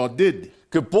things God did.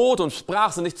 Gebot und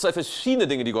Sprach sind nicht zwei verschiedene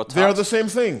Dinge, die Gott They are tat. the same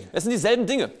thing. Es sind dieselben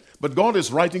Dinge. But God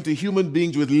is writing to human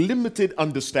beings with limited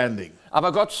understanding.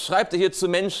 Aber Gott schreibt hier zu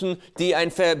Menschen, die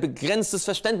ein begrenztes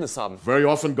Verständnis haben. Very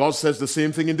often God says the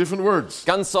same thing in different words.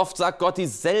 Ganz oft sagt Gott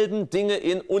dieselben Dinge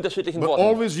in unterschiedlichen But Worten.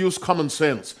 always use common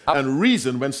sense and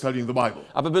reason when studying the Bible.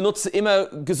 Aber benutze immer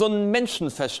gesunden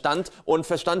Menschenverstand und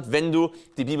Verstand, wenn du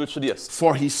die Bibel studierst.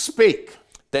 For he spake,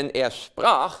 Denn er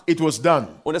sprach it was done.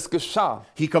 und es geschah.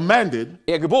 He commanded,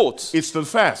 Er gebot it stood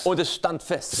fast. und es stand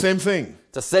fest. Same thing.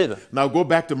 Dasselbe. Now go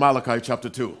back to Malachi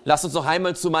chapter 2, Lasst uns noch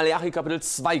einmal zu Malachi Kapitel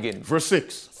 2 gehen. verse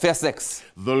 6. Vers 6.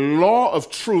 The law of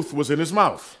truth was in his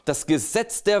mouth. Das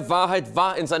Gesetz der Wahrheit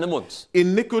war in seinem Mund.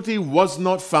 Iniquity was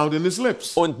not found in his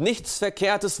lips. Und nichts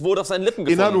Verkehrtes wurde auf seinen Lippen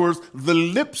In other gefunden. words, the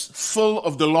lips full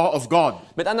of the law of God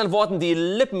Mit anderen Worten, die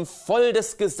Lippen voll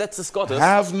des Gesetzes Gottes.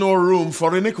 have no room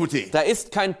for iniquity. Da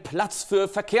ist kein Platz für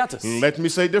Verkehrtes. Let me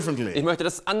say Ich differently. möchte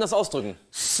das anders ausdrücken.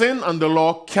 Sin and the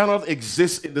law cannot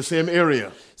exist in the same area.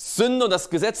 Sünde und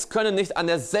das Gesetz können nicht an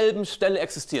derselben Stelle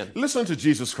existieren. Listen to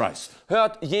Jesus Christ.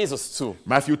 Hört Jesus zu.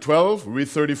 Matthew 12, read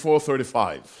 34,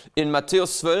 35. In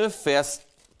Matthäus 12,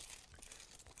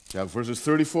 Verses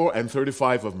 34 and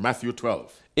 35 of Matthew 12.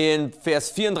 in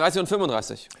Vers 34 und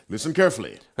 35. Listen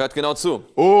carefully. Hört genau zu.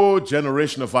 O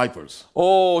generation of vipers,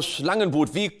 Oh,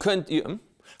 Schlangenbrut, wie könnt ihr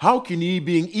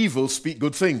being evil, speak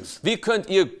good things?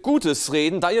 Gutes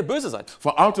reden, da ihr böse seid?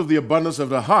 For out of the abundance of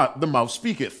the heart, the mouth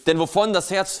speaketh. Denn wovon das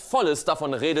Herz voll ist,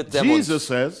 davon redet der Mund. Jesus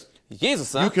says,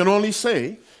 Jesus you sagt, can only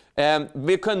say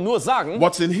wir können nur sagen,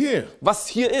 what's in here. was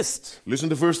hier ist. Listen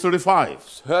to verse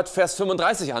 35. Hört Vers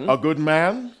 35 an. A good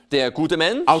man, Der gute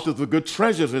Mensch out of the good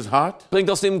treasure of his heart, bringt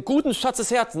aus dem guten Schatz des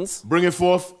Herzens bringeth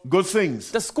forth good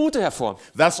things. das Gute hervor.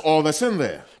 That's all that's in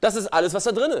there. Das ist alles, was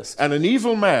da drin ist. And an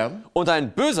evil man, Und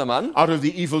ein böser Mann out of the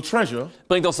evil treasure,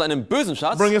 bringt aus seinem bösen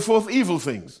Schatz bringeth forth evil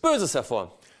things. Böses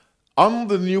hervor.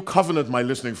 Under the new covenant, my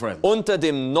listening friends, Unter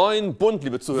dem neuen Bund,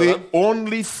 liebe the Zuhörer,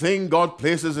 only thing God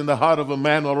places in the heart of a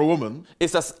man or a woman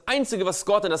ist das Einzige, was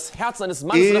Gott in das Herz eines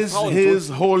Mannes oder is Frau tut, his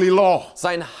holy law.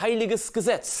 sein heiliges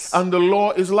Gesetz. And the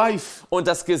law is life. Und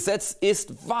das Gesetz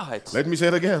ist Wahrheit. Let me say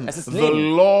it again. Es ist The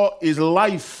Leben. law is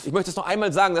life. Ich möchte es noch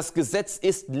einmal sagen, das Gesetz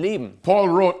ist Leben. Paul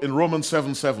wrote in Romans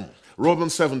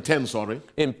 7:10, sorry.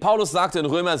 In Paulus sagte in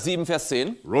Römer 7, Vers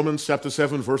 10, Romans chapter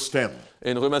 7, verse 10.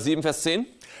 in Römer 7, Vers 10,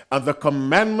 And the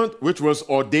commandment which was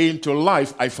ordained to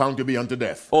life I found to be unto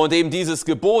death. und eben dieses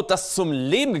Gebot, das zum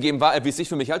Leben gegeben war, erwies sich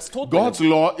für mich als Tod. God's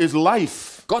law is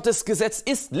life Gottes Gesetz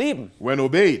ist Leben, when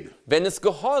obeyed. wenn es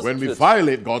gehorsam When we wird.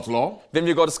 violate God's law, Wenn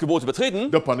wir Gottes Gebot übertreten,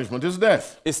 the punishment is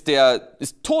death. ist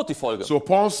Tod die Folge. So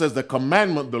Paul says the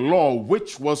commandment, the law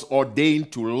which was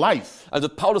ordained to life, Also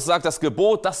Paulus sagt, das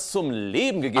Gebot, das zum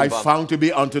Leben I gegeben war, found to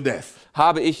be unto death.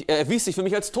 erwies sich für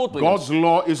mich als todbringend. God's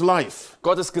law is life.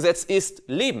 Gottes Gesetz ist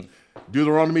Leben.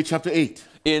 Deuteronomy chapter 8.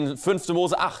 In 5.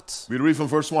 Mose 8 We read from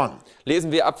verse 1.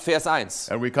 lesen wir ab Vers 1.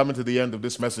 And we come into the end of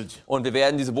this message. Und wir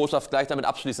werden diese Botschaft gleich damit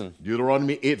abschließen.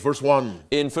 Deuteronomy 8 verse 1.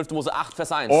 In 5. Mose 8,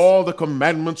 Vers 1. All the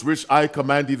commandments which I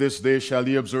command thee this day shall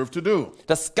ye observe to do,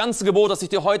 Das ganze Gebot, das ich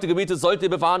dir heute gebiete, sollt ihr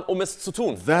bewahren, um es zu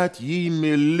tun, that ye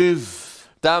may live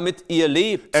damit ihr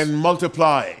lebt and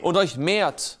multiply. und euch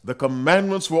mehrt. The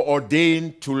commandments were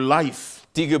ordained to life.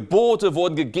 Die Gebote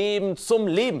wurden gegeben zum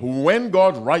Leben. When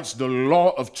God writes the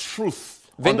law of truth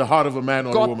on Wenn the heart of a man or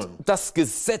a Gott woman, das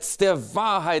Gesetz der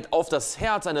Wahrheit auf das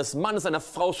Herz eines Mannes, einer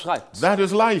Frau schreibt, that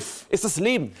is life. ist das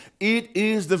Leben. It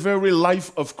is the very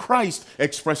life of Christ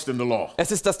expressed in the law.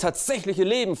 Es ist das tatsächliche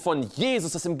Leben von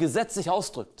Jesus, das im Gesetz sich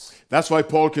ausdrückt. That's why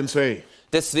Paul can say,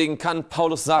 Deswegen kann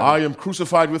Paulus sagen, I am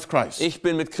crucified with Christ. ich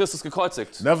bin mit Christus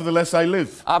gekreuzigt, Nevertheless I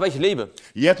live. aber ich lebe.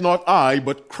 Yet not I,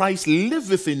 but Christ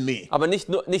liveth in me. Aber nicht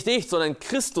ich, sondern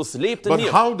Christus lebt in But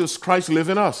mir. how does Christ live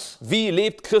in us? Wie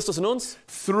lebt Christus in uns?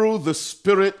 Through the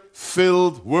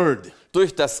Spirit-filled Word.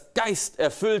 Durch das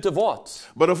geisterfüllte Wort.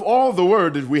 But of all the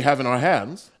Word that we have in our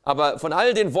hands, Aber von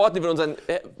all den Worten, die wir in unseren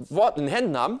Worten in den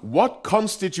Händen haben, what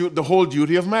constitute the whole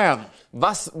duty of man?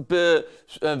 was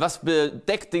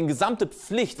bedeckt die gesamte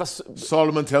Pflicht,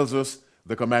 Solomon tells us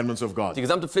the commandments of God. die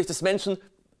gesamte Pflicht des Menschen?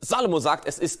 Salomo sagt,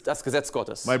 es ist das Gesetz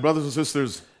Gottes. My brothers and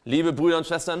sisters, Liebe Brüder und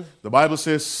Schwestern, the Bible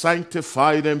says,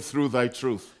 sanctify them through thy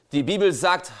truth. die Bibel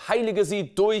sagt, heilige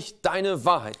sie durch deine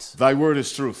Wahrheit. Thy word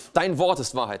is truth. Dein Wort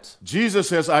ist Wahrheit. Jesus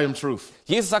says, I am truth.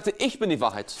 Jesus sagte, ich bin die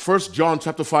Wahrheit. 1 John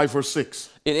chapter 5, verse 6.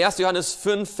 In 1. Johannes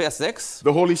 5, Vers 6,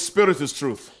 The Holy Spirit is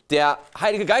truth. der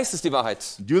Heilige Geist ist die Wahrheit.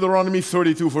 Deuteronomy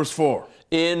 32, verse 4.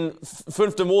 In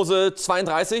 5. Mose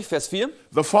 32, Vers 4,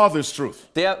 The Father is truth.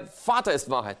 der Vater ist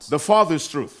Wahrheit. The Father is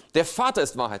truth. Der Vater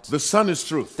ist Wahrheit. The Son is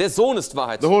truth. Der Sohn ist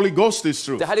Wahrheit. The Holy Ghost is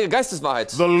truth. Der Heilige Geist ist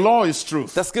Wahrheit. The law is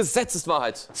truth. Das Gesetz ist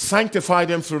Wahrheit. Sanctify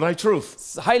them through thy truth.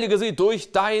 Heilige sie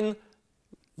durch dein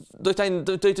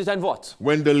Wort.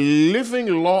 When the living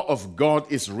law of God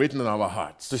is written in our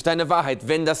hearts, Durch deine Wahrheit.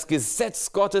 Wenn das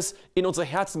Gesetz Gottes in unsere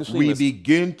Herzen geschrieben we ist,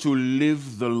 begin to live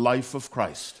the life of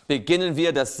Christ. beginnen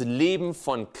wir das Leben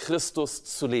von Christus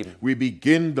zu leben. We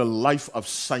begin the life of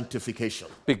sanctification,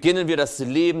 Beginnen wir das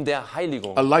Leben der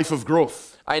Heiligung. a life of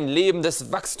growth, Ein Leben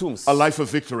des Wachstums. a life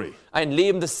of victory. Ein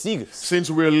Leben des Sieges. Since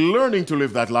we're learning to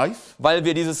live that life, Weil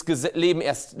wir dieses Leben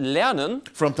erst lernen,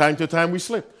 from time to time we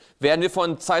slip. werden wir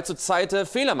von Zeit zu Zeit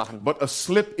Fehler machen. But a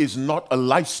slip is not a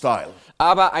lifestyle.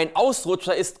 Aber ein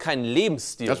Ausrutscher ist kein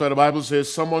Lebensstil. That's why the Bible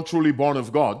says someone truly born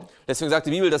of God Deswegen sagt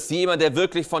die Bibel, dass jemand, der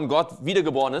wirklich von Gott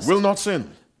wiedergeboren ist, will not sin.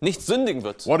 nicht sündigen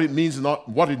wird. What it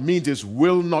means is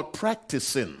will not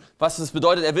practice sin. Was es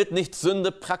bedeutet, er wird nicht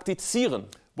Sünde praktizieren.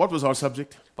 What was our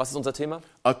subject? Was ist unser Thema?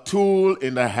 A tool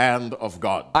in the hand of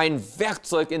God. Ein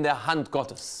Werkzeug in der Hand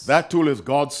Gottes. That tool is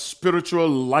God's spiritual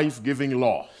life-giving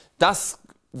law. Das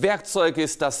Werkzeug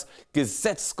ist das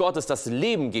Gesetz Gottes, das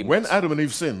Leben geben. When Adam and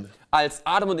Eve sinned, Als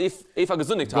Adam und Eva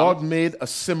gesündigt haben, God made a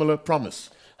similar promise.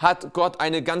 hat Gott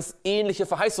eine ganz ähnliche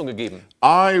Verheißung gegeben.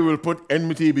 I will put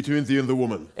enmity between thee and the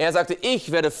woman, Er sagte,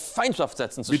 ich werde Feindschaft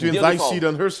setzen zwischen between dir und thy der seed Frau,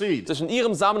 and her seed. zwischen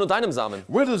ihrem Samen und deinem Samen.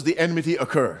 Where does the enmity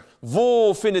occur?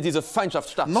 Wo findet diese Feindschaft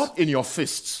statt? Not in your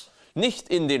fists, Nicht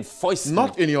in den Fäusten,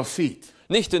 not in your feet.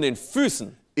 nicht in den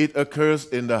Füßen, It occurs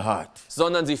in the heart.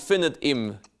 sondern sie findet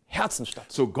im Herzen statt.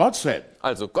 So God said,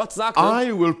 Also Gott sagte,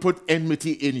 I will put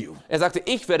enmity in you er sagte,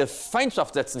 ich werde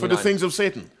Feindschaft setzen for the hinein. things of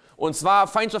Satan. Und zwar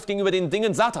Feindschaft gegenüber den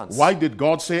Dingen Satans. Why did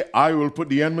God say, I will put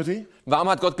the enmity? Warum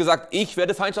hat Gott gesagt, ich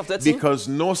werde Feindschaft setzen? Because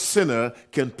no sinner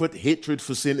can put hatred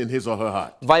for sin in his or her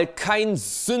heart. Weil kein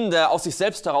Sünder aus sich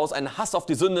selbst heraus einen Hass auf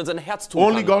die Sünde in sein Herz tun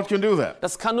Only kann. God can do that.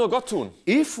 Das kann nur Gott tun.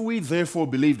 If we therefore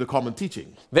believe the common teaching,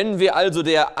 Wenn wir also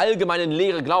der allgemeinen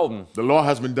Lehre glauben, the law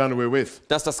has been done away with,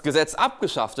 dass das Gesetz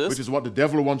abgeschafft which ist, is what the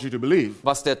devil wants you to believe,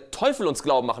 was der Teufel uns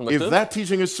glauben machen if möchte, that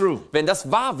teaching is true, wenn das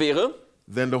wahr wäre,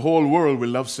 then the whole world will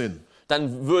love sin.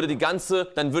 dann würde die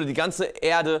ganze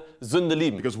Erde Sünde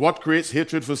lieben. Because what creates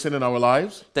hatred for sin in our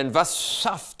lives Denn was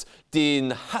schafft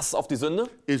den Hass auf die Sünde?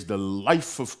 is the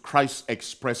life of Christ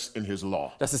expressed in his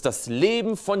law. Das ist das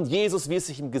Leben von Jesus, wie es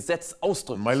sich im Gesetz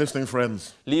ausdrückt. My listening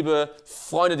friends, Liebe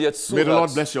Freunde, die ihr may the Lord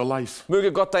zuhört, bless your life.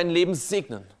 möge Gott dein Leben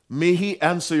segnen. May he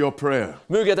answer your prayer.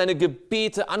 Möge er deine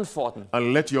Gebete antworten.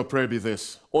 And let your prayer be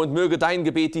this. Und möge dein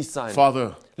Gebet dies sein.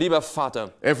 Father, Lieber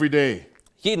Vater, every day,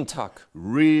 jeden Tag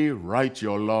rewrite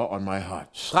your law on my heart.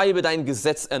 schreibe dein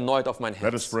Gesetz erneut auf mein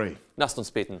Let us Herz. pray. Lasst uns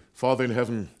beten. Father in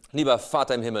heaven, Lieber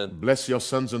Vater im Himmel, bless your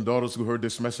sons and daughters who heard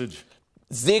this message.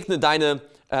 segne deine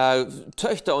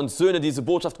Töchter und Söhne, die diese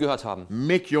Botschaft gehört haben.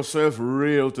 Make yourself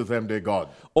real to them, dear God.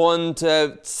 Und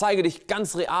zeige dich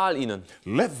ganz real ihnen.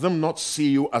 Let them not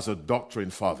see you as a doctrine,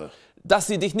 Father, Dass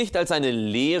sie dich nicht als eine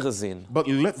Lehre sehen, but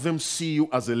let them see you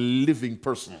as a living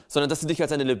person sondern dass sie dich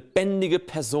als eine lebendige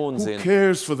Person who sehen,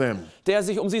 cares for them, der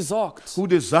sich um sie sorgt, who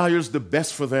desires the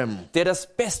best for them der das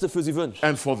Beste für sie wünscht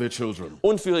and for their children.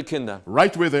 und für ihre Kinder.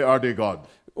 Right where they are, dear God.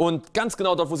 Und ganz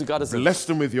genau dort, wo sie gerade sind. Bless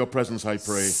them with your presence, I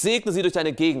pray. Segne sie durch deine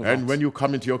And Gegenwart. when you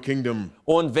come into your kingdom,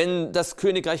 Und wenn das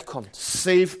Königreich kommt,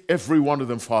 save every one of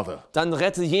them, Father, dann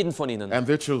rette jeden von ihnen and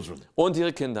their children. und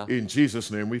ihre Kinder. In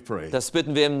Jesus' name we pray. Das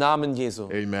bitten wir im Namen Jesu.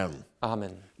 Amen.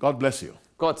 Amen. God bless you.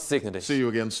 Gott segne dich. See you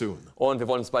again soon. Und wir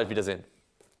wollen uns bald wiedersehen.